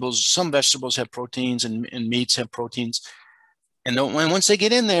vegetables. Some vegetables have proteins and meats have proteins. And once they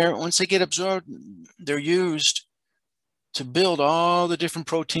get in there, once they get absorbed, they're used to build all the different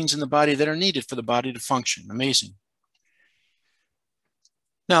proteins in the body that are needed for the body to function. Amazing.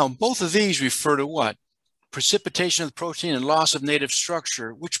 Now, both of these refer to what? Precipitation of the protein and loss of native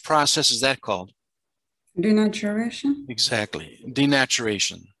structure. Which process is that called? Denaturation. Exactly,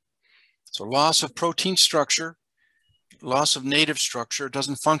 denaturation. So loss of protein structure, loss of native structure, it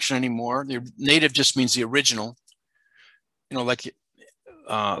doesn't function anymore. The native just means the original. Like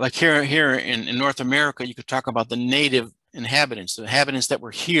here in North America, you could talk about the native inhabitants, the inhabitants that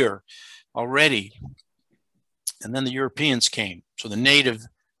were here already. And then the Europeans came. So the native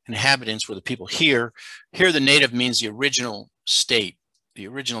inhabitants were the people here. Here, the native means the original state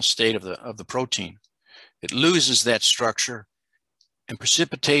of the protein. It loses that structure, and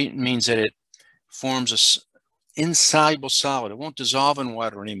precipitate means that it forms a insoluble solid. It won't dissolve in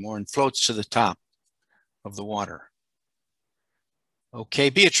water anymore and floats to the top of the water. Okay,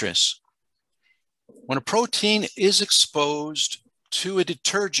 Beatrice, when a protein is exposed to a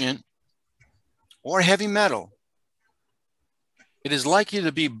detergent or heavy metal, it is likely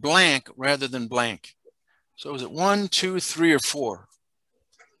to be blank rather than blank. So is it 1, 2, 3, or 4?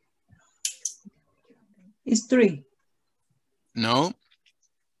 It's 3. No.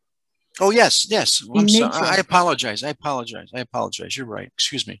 Oh, yes. Well, I'm sorry. I apologize. You're right.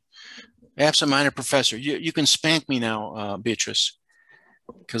 Excuse me. Absent-minded professor. You can spank me now, Beatrice,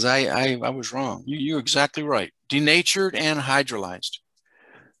 because I was wrong. You're exactly right. Denatured and hydrolyzed.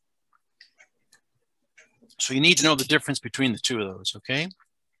 So you need to know the difference between the two of those, okay?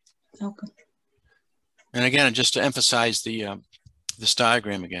 Okay. And again, just to emphasize this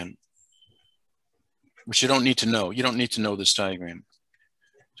diagram again, which you don't need to know. You don't need to know this diagram.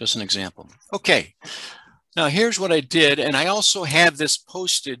 Just an example. Okay. Now here's what I did, and I also have this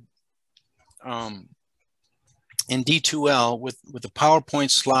posted in D2L with the PowerPoint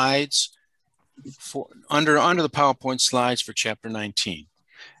slides for under the PowerPoint slides for chapter 19.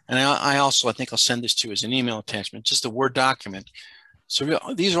 And I think I'll send this to you as an email attachment, just a Word document. So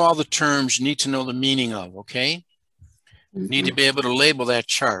these are all the terms you need to know the meaning of, okay? You need to be able to label that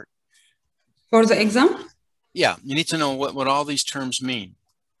chart. For the exam? Yeah, you need to know what all these terms mean.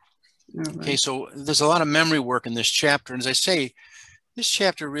 Right. Okay, so there's a lot of memory work in this chapter. And as I say, this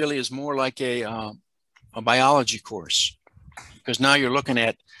chapter really is more like a biology course, because now you're looking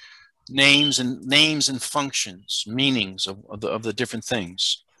at names and functions, meanings of the different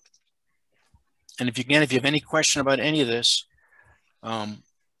things. And if you have any question about any of this,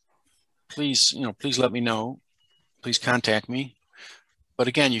 please let me know. Please contact me. But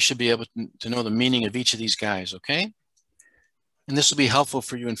again, you should be able to know the meaning of each of these guys, okay? And this will be helpful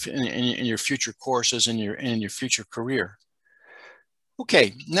for you in your future courses and in your future career.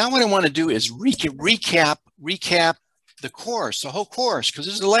 Okay, now what I want to do is recap the course, the whole course, because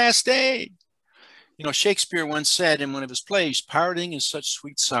this is the last day. You know, Shakespeare once said in one of his plays, "Parting is such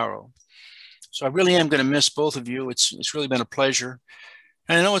sweet sorrow." So I really am going to miss both of you. It's really been a pleasure.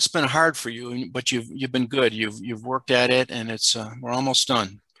 And I know it's been hard for you, but you've been good. You've worked at it, and we're almost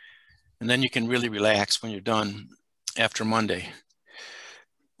done. And then you can really relax when you're done after Monday.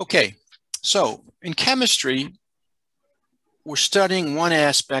 Okay, so in chemistry, we're studying one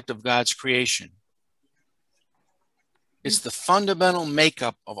aspect of God's creation. It's the fundamental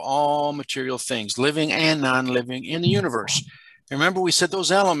makeup of all material things, living and non-living, in the universe. Remember, we said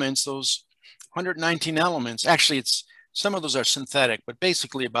those elements, those 119 elements, actually some of those are synthetic, but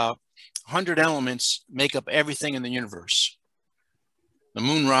basically about 100 elements make up everything in the universe. The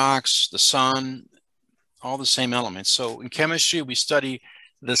moon rocks, the sun, all the same elements. So in chemistry, we study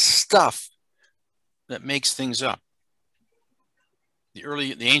the stuff that makes things up.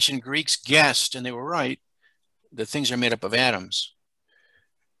 The ancient Greeks guessed, and they were right, that things are made up of atoms.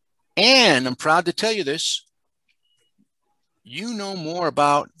 And I'm proud to tell you this, you know more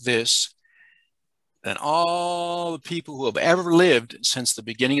about this than all the people who have ever lived since the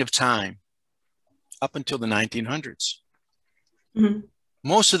beginning of time, up until the 1900s. Mm-hmm.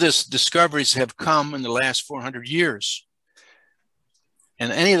 Most of these discoveries have come in the last 400 years.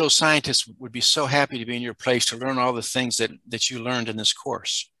 And any of those scientists would be so happy to be in your place to learn all the things that you learned in this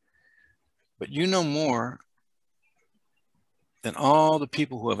course. But you know more than all the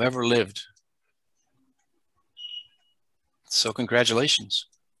people who have ever lived. So congratulations.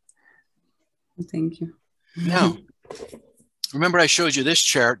 Thank you. Now, remember I showed you this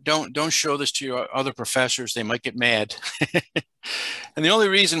chart. Don't show this to your other professors. They might get mad. And the only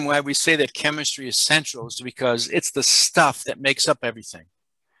reason why we say that chemistry is central is because it's the stuff that makes up everything.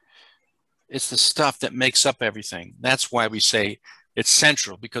 It's the stuff that makes up everything. That's why we say it's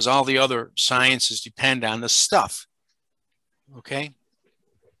central, because all the other sciences depend on the stuff. Okay?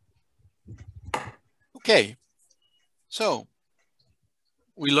 Okay. So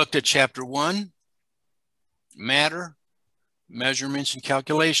we looked at chapter 1, matter, measurements, and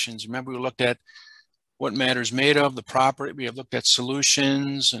calculations. Remember, we looked at what matter is made of, the property. We have looked at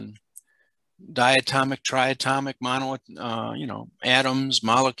solutions and diatomic, triatomic, atoms,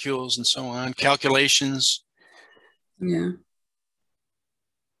 molecules, and so on, calculations. Yeah.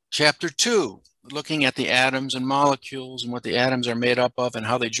 Chapter 2, looking at the atoms and molecules and what the atoms are made up of and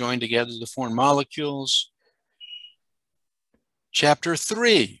how they join together to form molecules. Chapter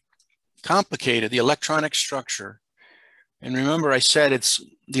 3, complicated, the electronic structure. And remember, I said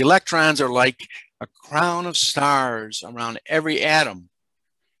the electrons are like a crown of stars around every atom.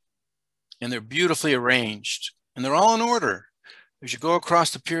 And they're beautifully arranged. And they're all in order. As you go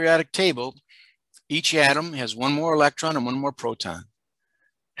across the periodic table, each atom has one more electron and one more proton.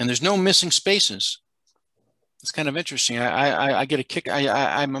 And there's no missing spaces. It's kind of interesting. I get a kick.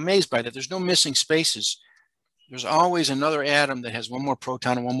 I'm amazed by that. There's no missing spaces. There's always another atom that has one more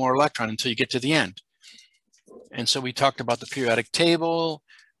proton and one more electron until you get to the end. And so we talked about the periodic table,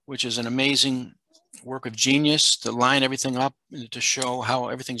 which is an amazing work of genius to line everything up and to show how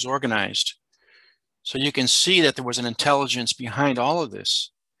everything's organized. So you can see that there was an intelligence behind all of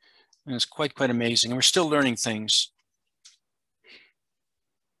this. And it's quite amazing. And we're still learning things.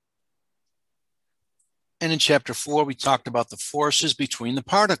 And in chapter 4, we talked about the forces between the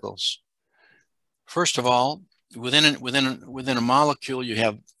particles. First of all, within a molecule, you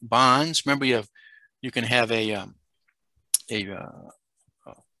have bonds. Remember, you can have a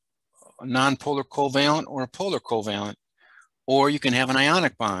nonpolar covalent or a polar covalent, or you can have an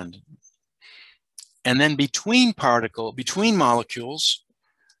ionic bond. And then between molecules,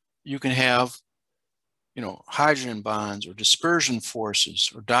 you can have, hydrogen bonds or dispersion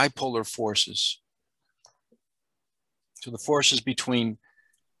forces or dipolar forces. So the forces between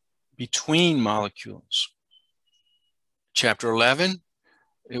molecules. Chapter 11,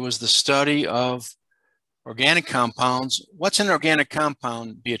 it was the study of organic compounds. What's an organic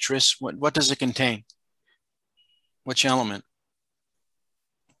compound, Beatrice? What does it contain? Which element?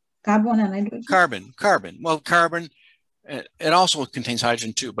 Carbon and hydrogen. Carbon. Well, carbon, it also contains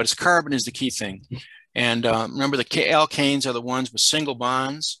hydrogen too, but carbon is the key thing. And remember, the alkanes are the ones with single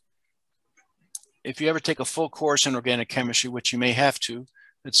bonds. If you ever take a full course in organic chemistry, which you may have to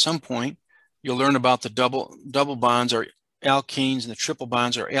at some point, you'll learn about the double bonds are alkenes and the triple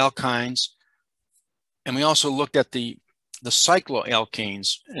bonds are alkynes. And we also looked at the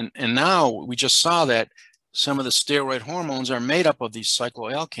cycloalkanes. And now we just saw that some of the steroid hormones are made up of these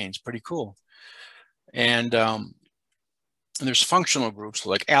cycloalkanes. Pretty cool. And there's functional groups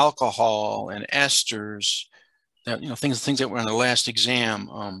like alcohol and esters, that, things that were on the last exam,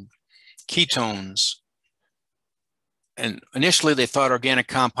 ketones. And initially they thought organic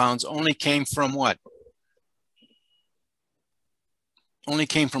compounds only came from what? Only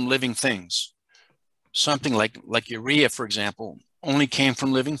came from living things. Something like urea, for example, only came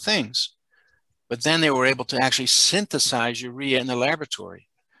from living things. But then they were able to actually synthesize urea in the laboratory.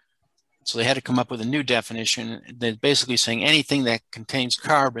 So they had to come up with a new definition. They're basically saying anything that contains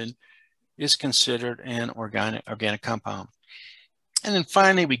carbon is considered an organic compound. And then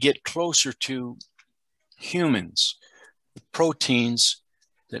finally, we get closer to humans, the proteins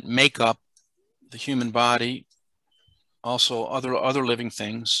that make up the human body, also other living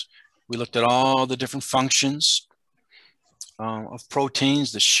things. We looked at all the different functions of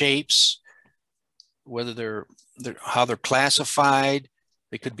proteins, the shapes, whether how they're classified.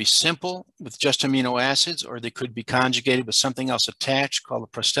 They could be simple with just amino acids, or they could be conjugated with something else attached called a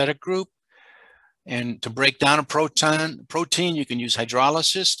prosthetic group. And to break down a protein, you can use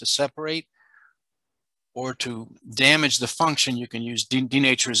hydrolysis to separate, or to damage the function, you can use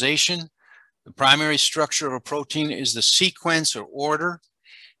denaturization. The primary structure of a protein is the sequence or order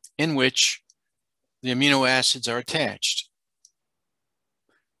in which the amino acids are attached.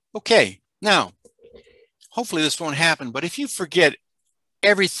 Okay, now, hopefully this won't happen, but if you forget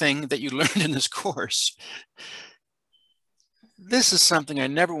everything that you learned in this course, this is something I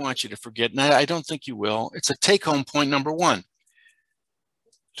never want you to forget, and I don't think you will. It's a take-home point number 1.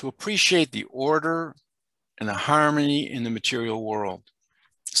 To appreciate the order and the harmony in the material world.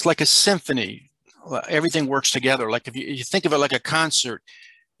 It's like a symphony. Everything works together. Like if you think of it like a concert,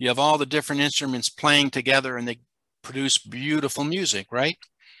 you have all the different instruments playing together and they produce beautiful music, right?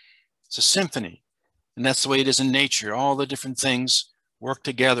 It's a symphony. And that's the way it is in nature. All the different things work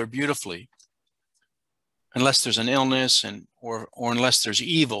together beautifully. Unless there's an illness or unless there's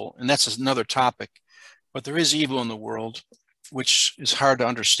evil, and that's another topic. But there is evil in the world, which is hard to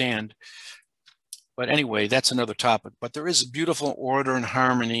understand. But anyway, that's another topic. But there is beautiful order and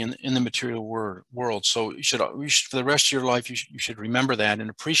harmony in the material world. So you should, for the rest of your life, you should remember that and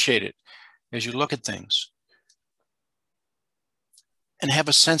appreciate it as you look at things. And have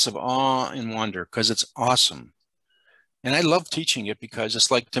a sense of awe and wonder, because it's awesome. And I love teaching it because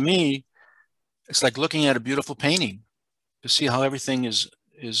it's like, to me, it's like looking at a beautiful painting to see how everything is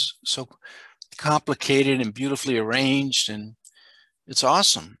so complicated and beautifully arranged. And it's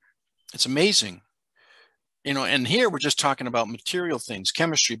awesome. It's amazing. And here we're just talking about material things,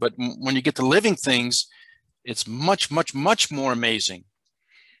 chemistry, but when you get to living things, it's much more amazing.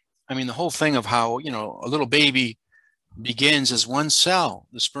 I mean, the whole thing of how, a little baby begins as one cell.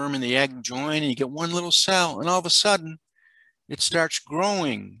 The sperm and the egg join and you get one little cell, and all of a sudden it starts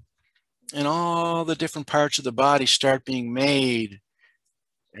growing and all the different parts of the body start being made.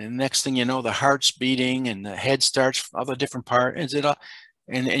 And next thing you know, the heart's beating and the head starts, all the different parts,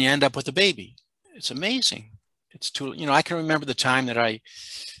 and you end up with a baby. It's amazing. It's too, I can remember the time that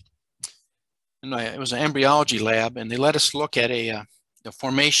it was an embryology lab, and they let us look at the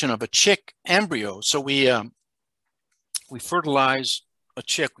formation of a chick embryo. So we fertilize a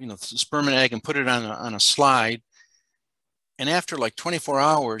chick, the sperm and egg, and put it on a slide. And after like 24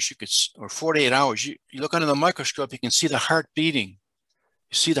 hours, or 48 hours, you look under the microscope, you can see the heart beating.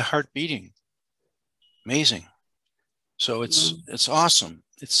 You see the heart beating. Amazing. So it's awesome.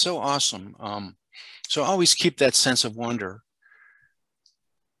 It's so awesome. So always keep that sense of wonder.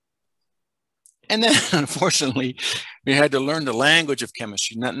 And then, unfortunately, we had to learn the language of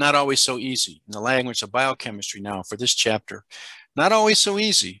chemistry. Not always so easy. And the language of biochemistry now for this chapter. Not always so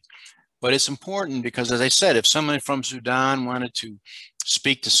easy. But it's important because, as I said, if someone from Sudan wanted to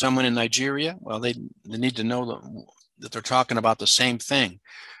speak to someone in Nigeria, well, they need to know that they're talking about the same thing.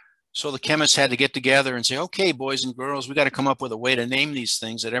 So the chemists had to get together and say, okay, boys and girls, we got to come up with a way to name these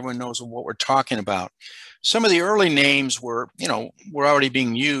things that everyone knows what we're talking about. Some of the early names were already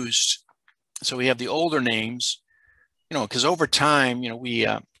being used. So we have the older names, because over time,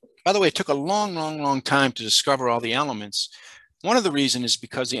 by the way, it took a long time to discover all the elements. One of the reasons is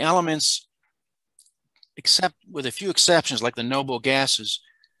because the elements, except with a few exceptions like the noble gases,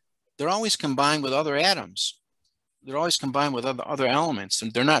 they're always combined with other atoms. They're always combined with other elements,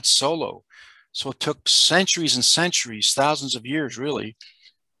 and they're not solo. So it took centuries and centuries, thousands of years really,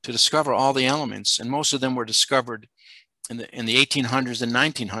 to discover all the elements. And most of them were discovered in the 1800s and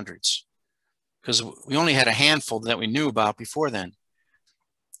 1900s, because we only had a handful that we knew about before then.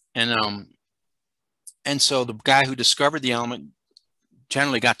 And so the guy who discovered the element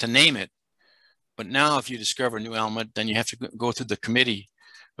generally got to name it. But now if you discover a new element, then you have to go through the committee.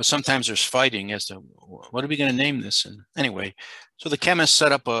 But sometimes there's fighting as to what are we going to name this? And anyway, so the chemists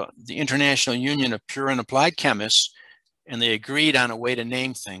set up the International Union of Pure and Applied Chemists, and they agreed on a way to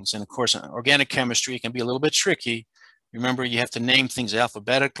name things. And of course, organic chemistry can be a little bit tricky. Remember, you have to name things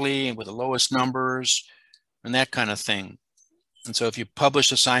alphabetically and with the lowest numbers and that kind of thing. And so if you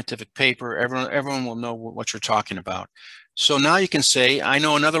publish a scientific paper, everyone will know what you're talking about. So now you can say, I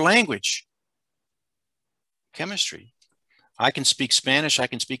know another language, chemistry. I can speak Spanish, I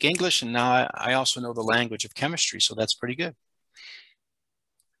can speak English, and now I also know the language of chemistry. So that's pretty good.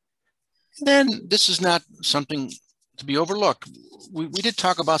 And then this is not something to be overlooked. We did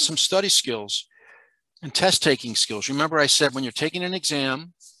talk about some study skills and test taking skills. Remember I said when you're taking an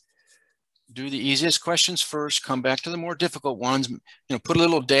exam, do the easiest questions first, come back to the more difficult ones, put a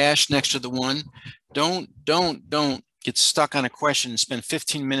little dash next to the one. Don't get stuck on a question and spend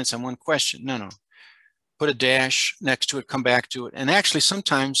 15 minutes on one question. No. Put a dash next to it, come back to it. And actually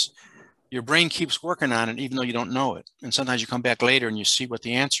sometimes your brain keeps working on it even though you don't know it. And sometimes you come back later and you see what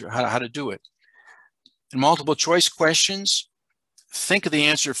the answer, how to do it. In multiple choice questions, think of the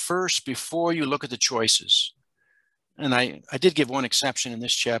answer first before you look at the choices. And I did give one exception in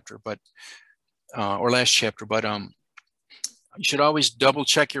this chapter, or last chapter, but you should always double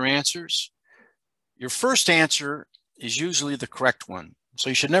check your answers. Your first answer is usually the correct one. So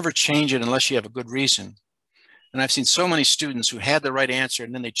you should never change it unless you have a good reason. And I've seen so many students who had the right answer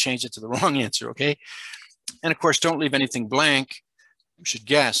and then they changed it to the wrong answer, okay? And of course, don't leave anything blank. You should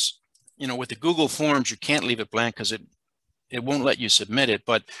guess. With the Google Forms, you can't leave it blank because it won't let you submit it.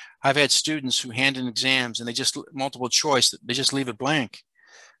 But I've had students who hand in exams and they just multiple choice, they just leave it blank.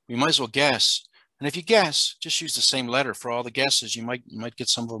 You might as well guess. And if you guess, just use the same letter for all the guesses. You might get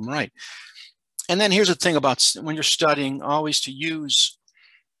some of them right. And then here's the thing about when you're studying, always to use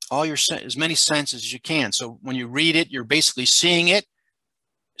as many senses as you can. So when you read it, you're basically seeing it,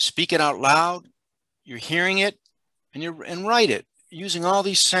 speak it out loud, you're hearing it, and write it. Using all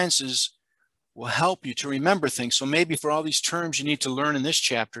these senses will help you to remember things. So maybe for all these terms you need to learn in this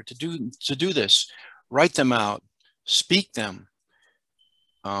chapter to do this, write them out, speak them,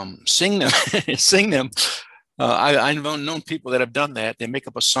 sing them, sing them. I've known people that have done that. They make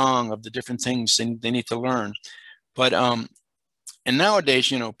up a song of the different things they need to learn. But and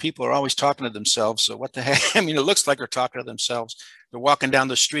nowadays, people are always talking to themselves. So what the heck? I mean, it looks like they're talking to themselves. They're walking down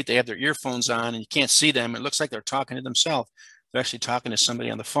the street. They have their earphones on and you can't see them. It looks like they're talking to themselves. They're actually talking to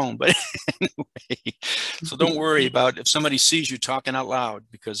somebody on the phone. But anyway, so don't worry about if somebody sees you talking out loud,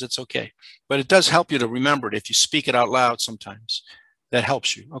 because it's okay. But it does help you to remember it if you speak it out loud sometimes. That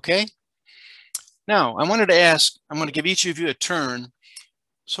helps you, okay? Now, I wanted to ask, I'm going to give each of you a turn.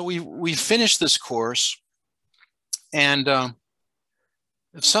 So we finished this course. And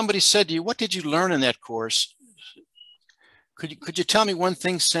if somebody said to you, what did you learn in that course? Could you tell me one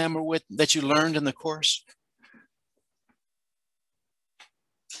thing, Sam, or that you learned in the course?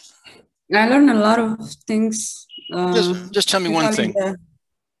 I learned a lot of things. Just tell me one thing.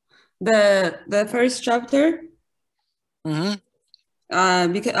 The first chapter.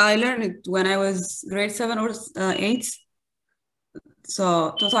 Mm-hmm. Because I learned it when I was grade 7 or 8.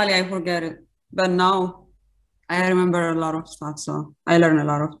 So totally I forget it. But now I remember a lot of stuff. So I learned a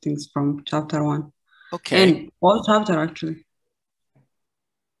lot of things from chapter 1. Okay. And all chapter actually.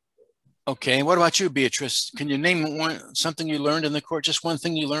 Okay. What about you, Beatrice? Can you name something you learned in the course? Just one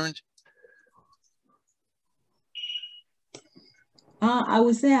thing you learned? I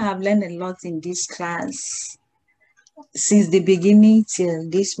would say I have learned a lot in this class since the beginning till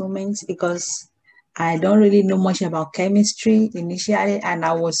this moment, because I don't really know much about chemistry initially, and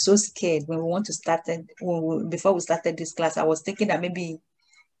I was so scared when we want to start it. Before we started this class, I was thinking that maybe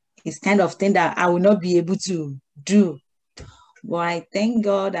it's kind of thing that I will not be able to do. But I thank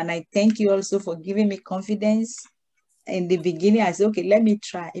God, and I thank you also for giving me confidence. In the beginning, I said, okay, let me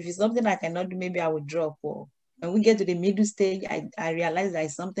try. If it's something I cannot do, maybe I will drop. Or when we get to the middle stage, I realize that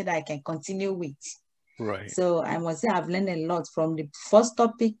it's something that I can continue with. Right. So I must say I've learned a lot from the first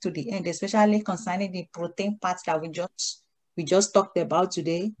topic to the end, especially concerning the protein parts that we just talked about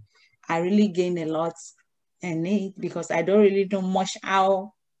today. I really gained a lot in it because I don't really know much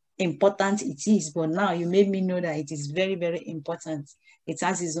how important it is, but now you made me know that it is very, very important. It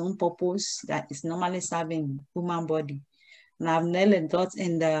has its own purpose that is normally serving human body. And I've learned a lot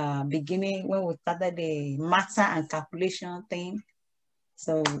in the beginning when we started the matter and calculation thing.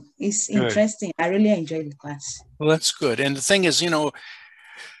 So it's interesting. I really enjoyed the class. Well, that's good. And the thing is,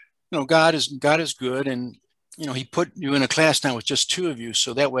 God is good, and he put you in a class now with just 2 of you,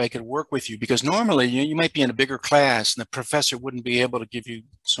 so that way I could work with you, because normally you might be in a bigger class and the professor wouldn't be able to give you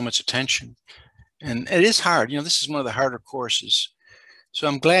so much attention. And it is hard. This is one of the harder courses. So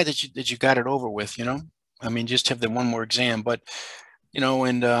I'm glad that you got it over with, I mean, just have the one more exam, but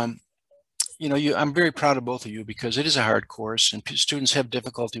I'm very proud of both of you, because it is a hard course and students have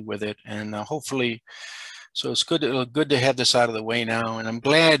difficulty with it, and hopefully, so it's good to have this out of the way now. And I'm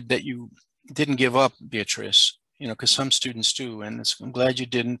glad that you didn't give up, Beatrice, because some students do, and I'm glad you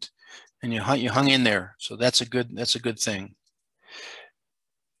didn't, and you hung in there. So that's a good thing.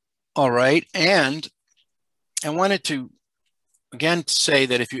 All right, and I wanted to again say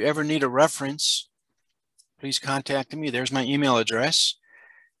that if you ever need a reference, please contact me. There's my email address,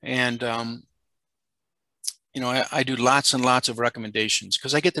 and I do lots and lots of recommendations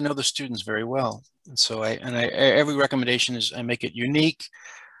because I get to know the students very well. And so every recommendation I make it unique,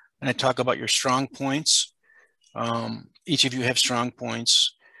 and I talk about your strong points. Each of you have strong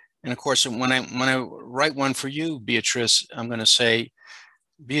points. And of course, when I write one for you, Beatrice, I'm going to say,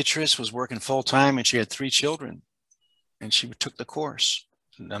 Beatrice was working full time and she had 3 children and she took the course.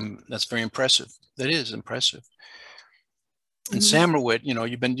 That's very impressive. That is impressive. And Samarwit,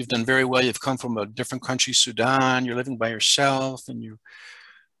 you've done very well. You've come from a different country, Sudan. You're living by yourself, and you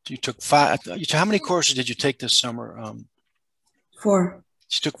took 5. How many courses did you take this summer? 4.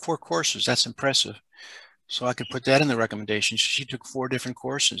 She took 4 courses. That's impressive. So I could put that in the recommendation. She took 4 different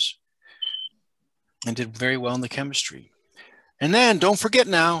courses and did very well in the chemistry. And then don't forget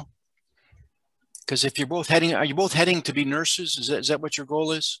now, because if are you both heading to be nurses? Is that what your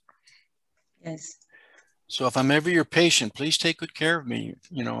goal is? Yes. So if I'm ever your patient, please take good care of me.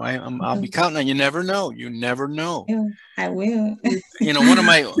 I'll be counting on you. Never know. You never know. Yeah, I will.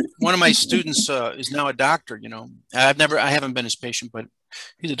 One of my students is now a doctor. I haven't been his patient, but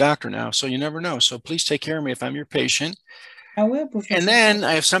he's a doctor now. So you never know. So please take care of me if I'm your patient. I will, Professor. And then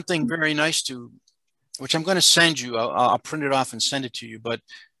I have something very nice which I'm going to send you. I'll print it off and send it to you. But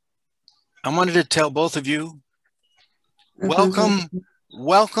I wanted to tell both of you, welcome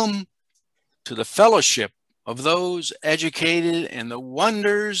to the fellowship of those educated in the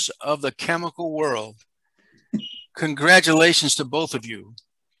wonders of the chemical world. Congratulations to both of you.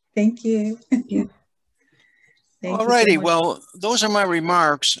 Thank you. All righty. So well, those are my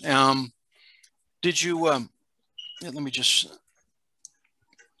remarks. Did you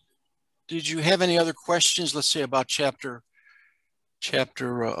have any other questions? Let's say about chapter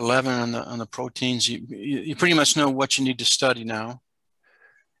 11 on the proteins. You pretty much know what you need to study now.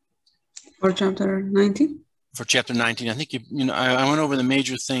 For chapter 19? For chapter 19, I think I went over the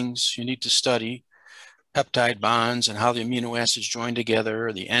major things you need to study: peptide bonds and how the amino acids join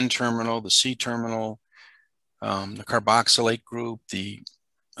together, the N terminal, the C terminal, the carboxylate group, the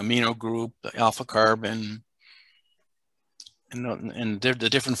amino group, the alpha carbon, and the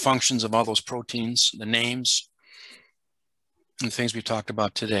different functions of all those proteins, the names. and things we talked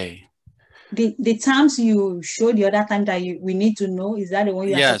about today. The terms you showed the other time that we need to know, is that the one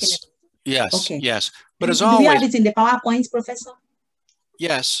you are talking about? Yes, okay. Yes. But as do always, we have it in the PowerPoint, Professor?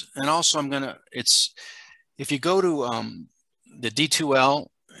 Yes, and also if you go to the D2L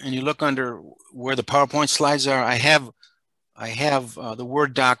and you look under where the PowerPoint slides are, I have the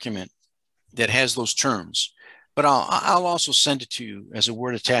Word document that has those terms, but I'll also send it to you as a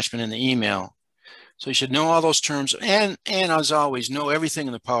Word attachment in the email. So you should know all those terms, and as always, know everything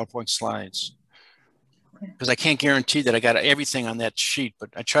in the PowerPoint slides, because I can't guarantee that I got everything on that sheet, but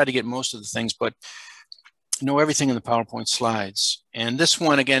I try to get most of the things, but know everything in the PowerPoint slides. And this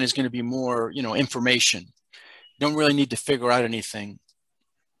one, again, is going to be more, information. You don't really need to figure out anything.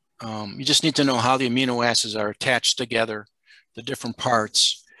 You just need to know how the amino acids are attached together, the different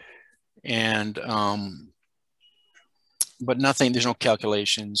parts, and but nothing, there's no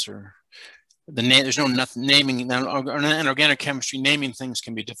calculations or there's no nothing naming. In organic chemistry, naming things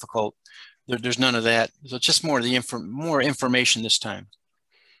can be difficult. There's none of that. So it's just more more information this time.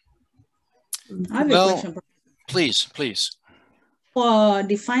 I have a question. Please. For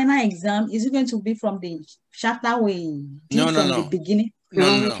the final exam, is it going to be from the chapter we did from the beginning?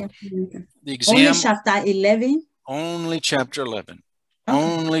 No. The exam only chapter 11. Only chapter 11. Okay.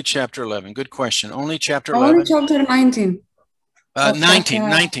 Only chapter 11. Good question. Only chapter 11. Only chapter 19.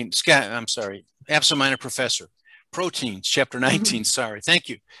 19. Scott, I'm sorry. Absent minded professor. Proteins, chapter 19. Sorry. Thank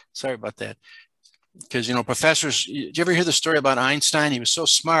you. Sorry about that. Because, professors, did you ever hear the story about Einstein? He was so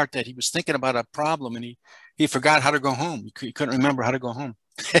smart that he was thinking about a problem and he forgot how to go home. He couldn't remember how to go home.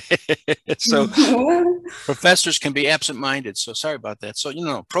 So professors can be absent-minded. So sorry about that. So,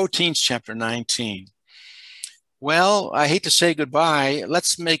 proteins, chapter 19. Well, I hate to say goodbye.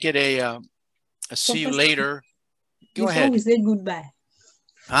 Let's make it a see you later. Go ahead. Before we say goodbye.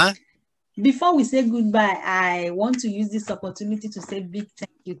 Huh? Before we say goodbye, I want to use this opportunity to say big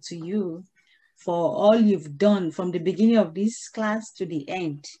thank you to you for all you've done from the beginning of this class to the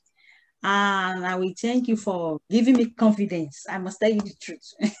end. And I will thank you for giving me confidence. I must tell you the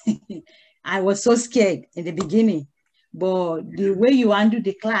truth. I was so scared in the beginning, but the way you handle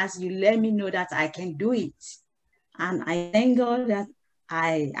the class, you let me know that I can do it. And I thank God that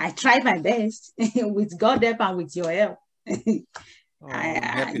I tried my best with God's help and with your help. I'm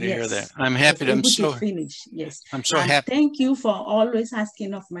happy to hear that. I'm happy to finish. Yes. I'm so happy. Thank you for always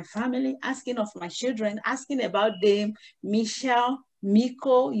asking of my family, asking of my children, asking about them. Michelle,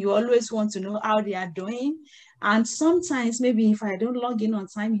 Miko, you always want to know how they are doing. And sometimes maybe if I don't log in on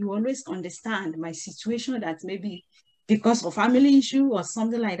time, you always understand my situation, that maybe because of family issue or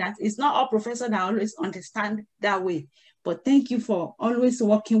something like that. It's not all professors that always understand that way. But thank you for always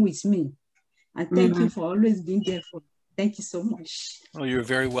working with me. And thank you for always being there for me. Thank you so much. Well, you're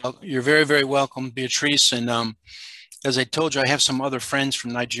very welcome. You're very, very welcome, Beatrice. And as I told you, I have some other friends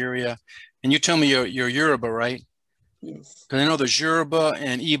from Nigeria. And you tell me you're Yoruba, right? Yes. Because I know there's Yoruba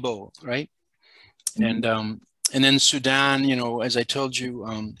and Igbo, right? And then Sudan, as I told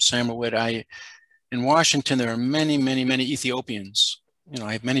you, Samuel, in Washington, there are many, many, many Ethiopians.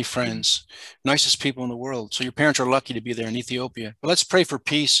 I have many friends, nicest people in the world. So your parents are lucky to be there in Ethiopia. But let's pray for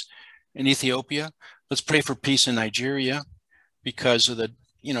peace in Ethiopia. Let's pray for peace in Nigeria, because of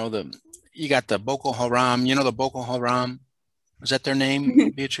you got the Boko Haram. The Boko Haram, is that their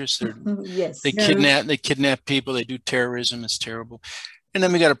name, Beatrice? Yes. They kidnap people. They do terrorism. It's terrible. And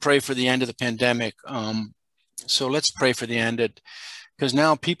then we got to pray for the end of the pandemic. So let's pray for the end, because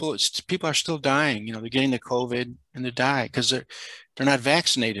now people are still dying. They're getting the COVID and they die because they're not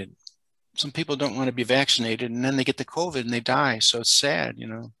vaccinated. Some people don't want to be vaccinated, and then they get the COVID and they die. So it's sad,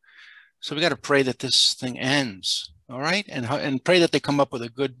 So we got to pray that this thing ends, all right? And pray that they come up with a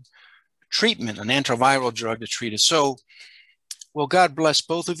good treatment, an antiviral drug to treat it. So, well, God bless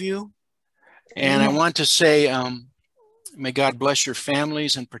both of you. And I want to say, may God bless your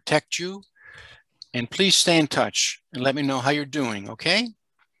families and protect you. And please stay in touch and let me know how you're doing, okay?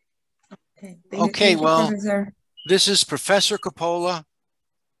 Okay, well, this is Professor Coppola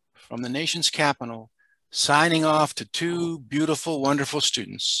from the nation's capital, signing off to two beautiful, wonderful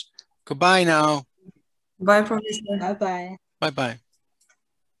students. Goodbye now. Bye, Professor. Bye-bye. Bye-bye.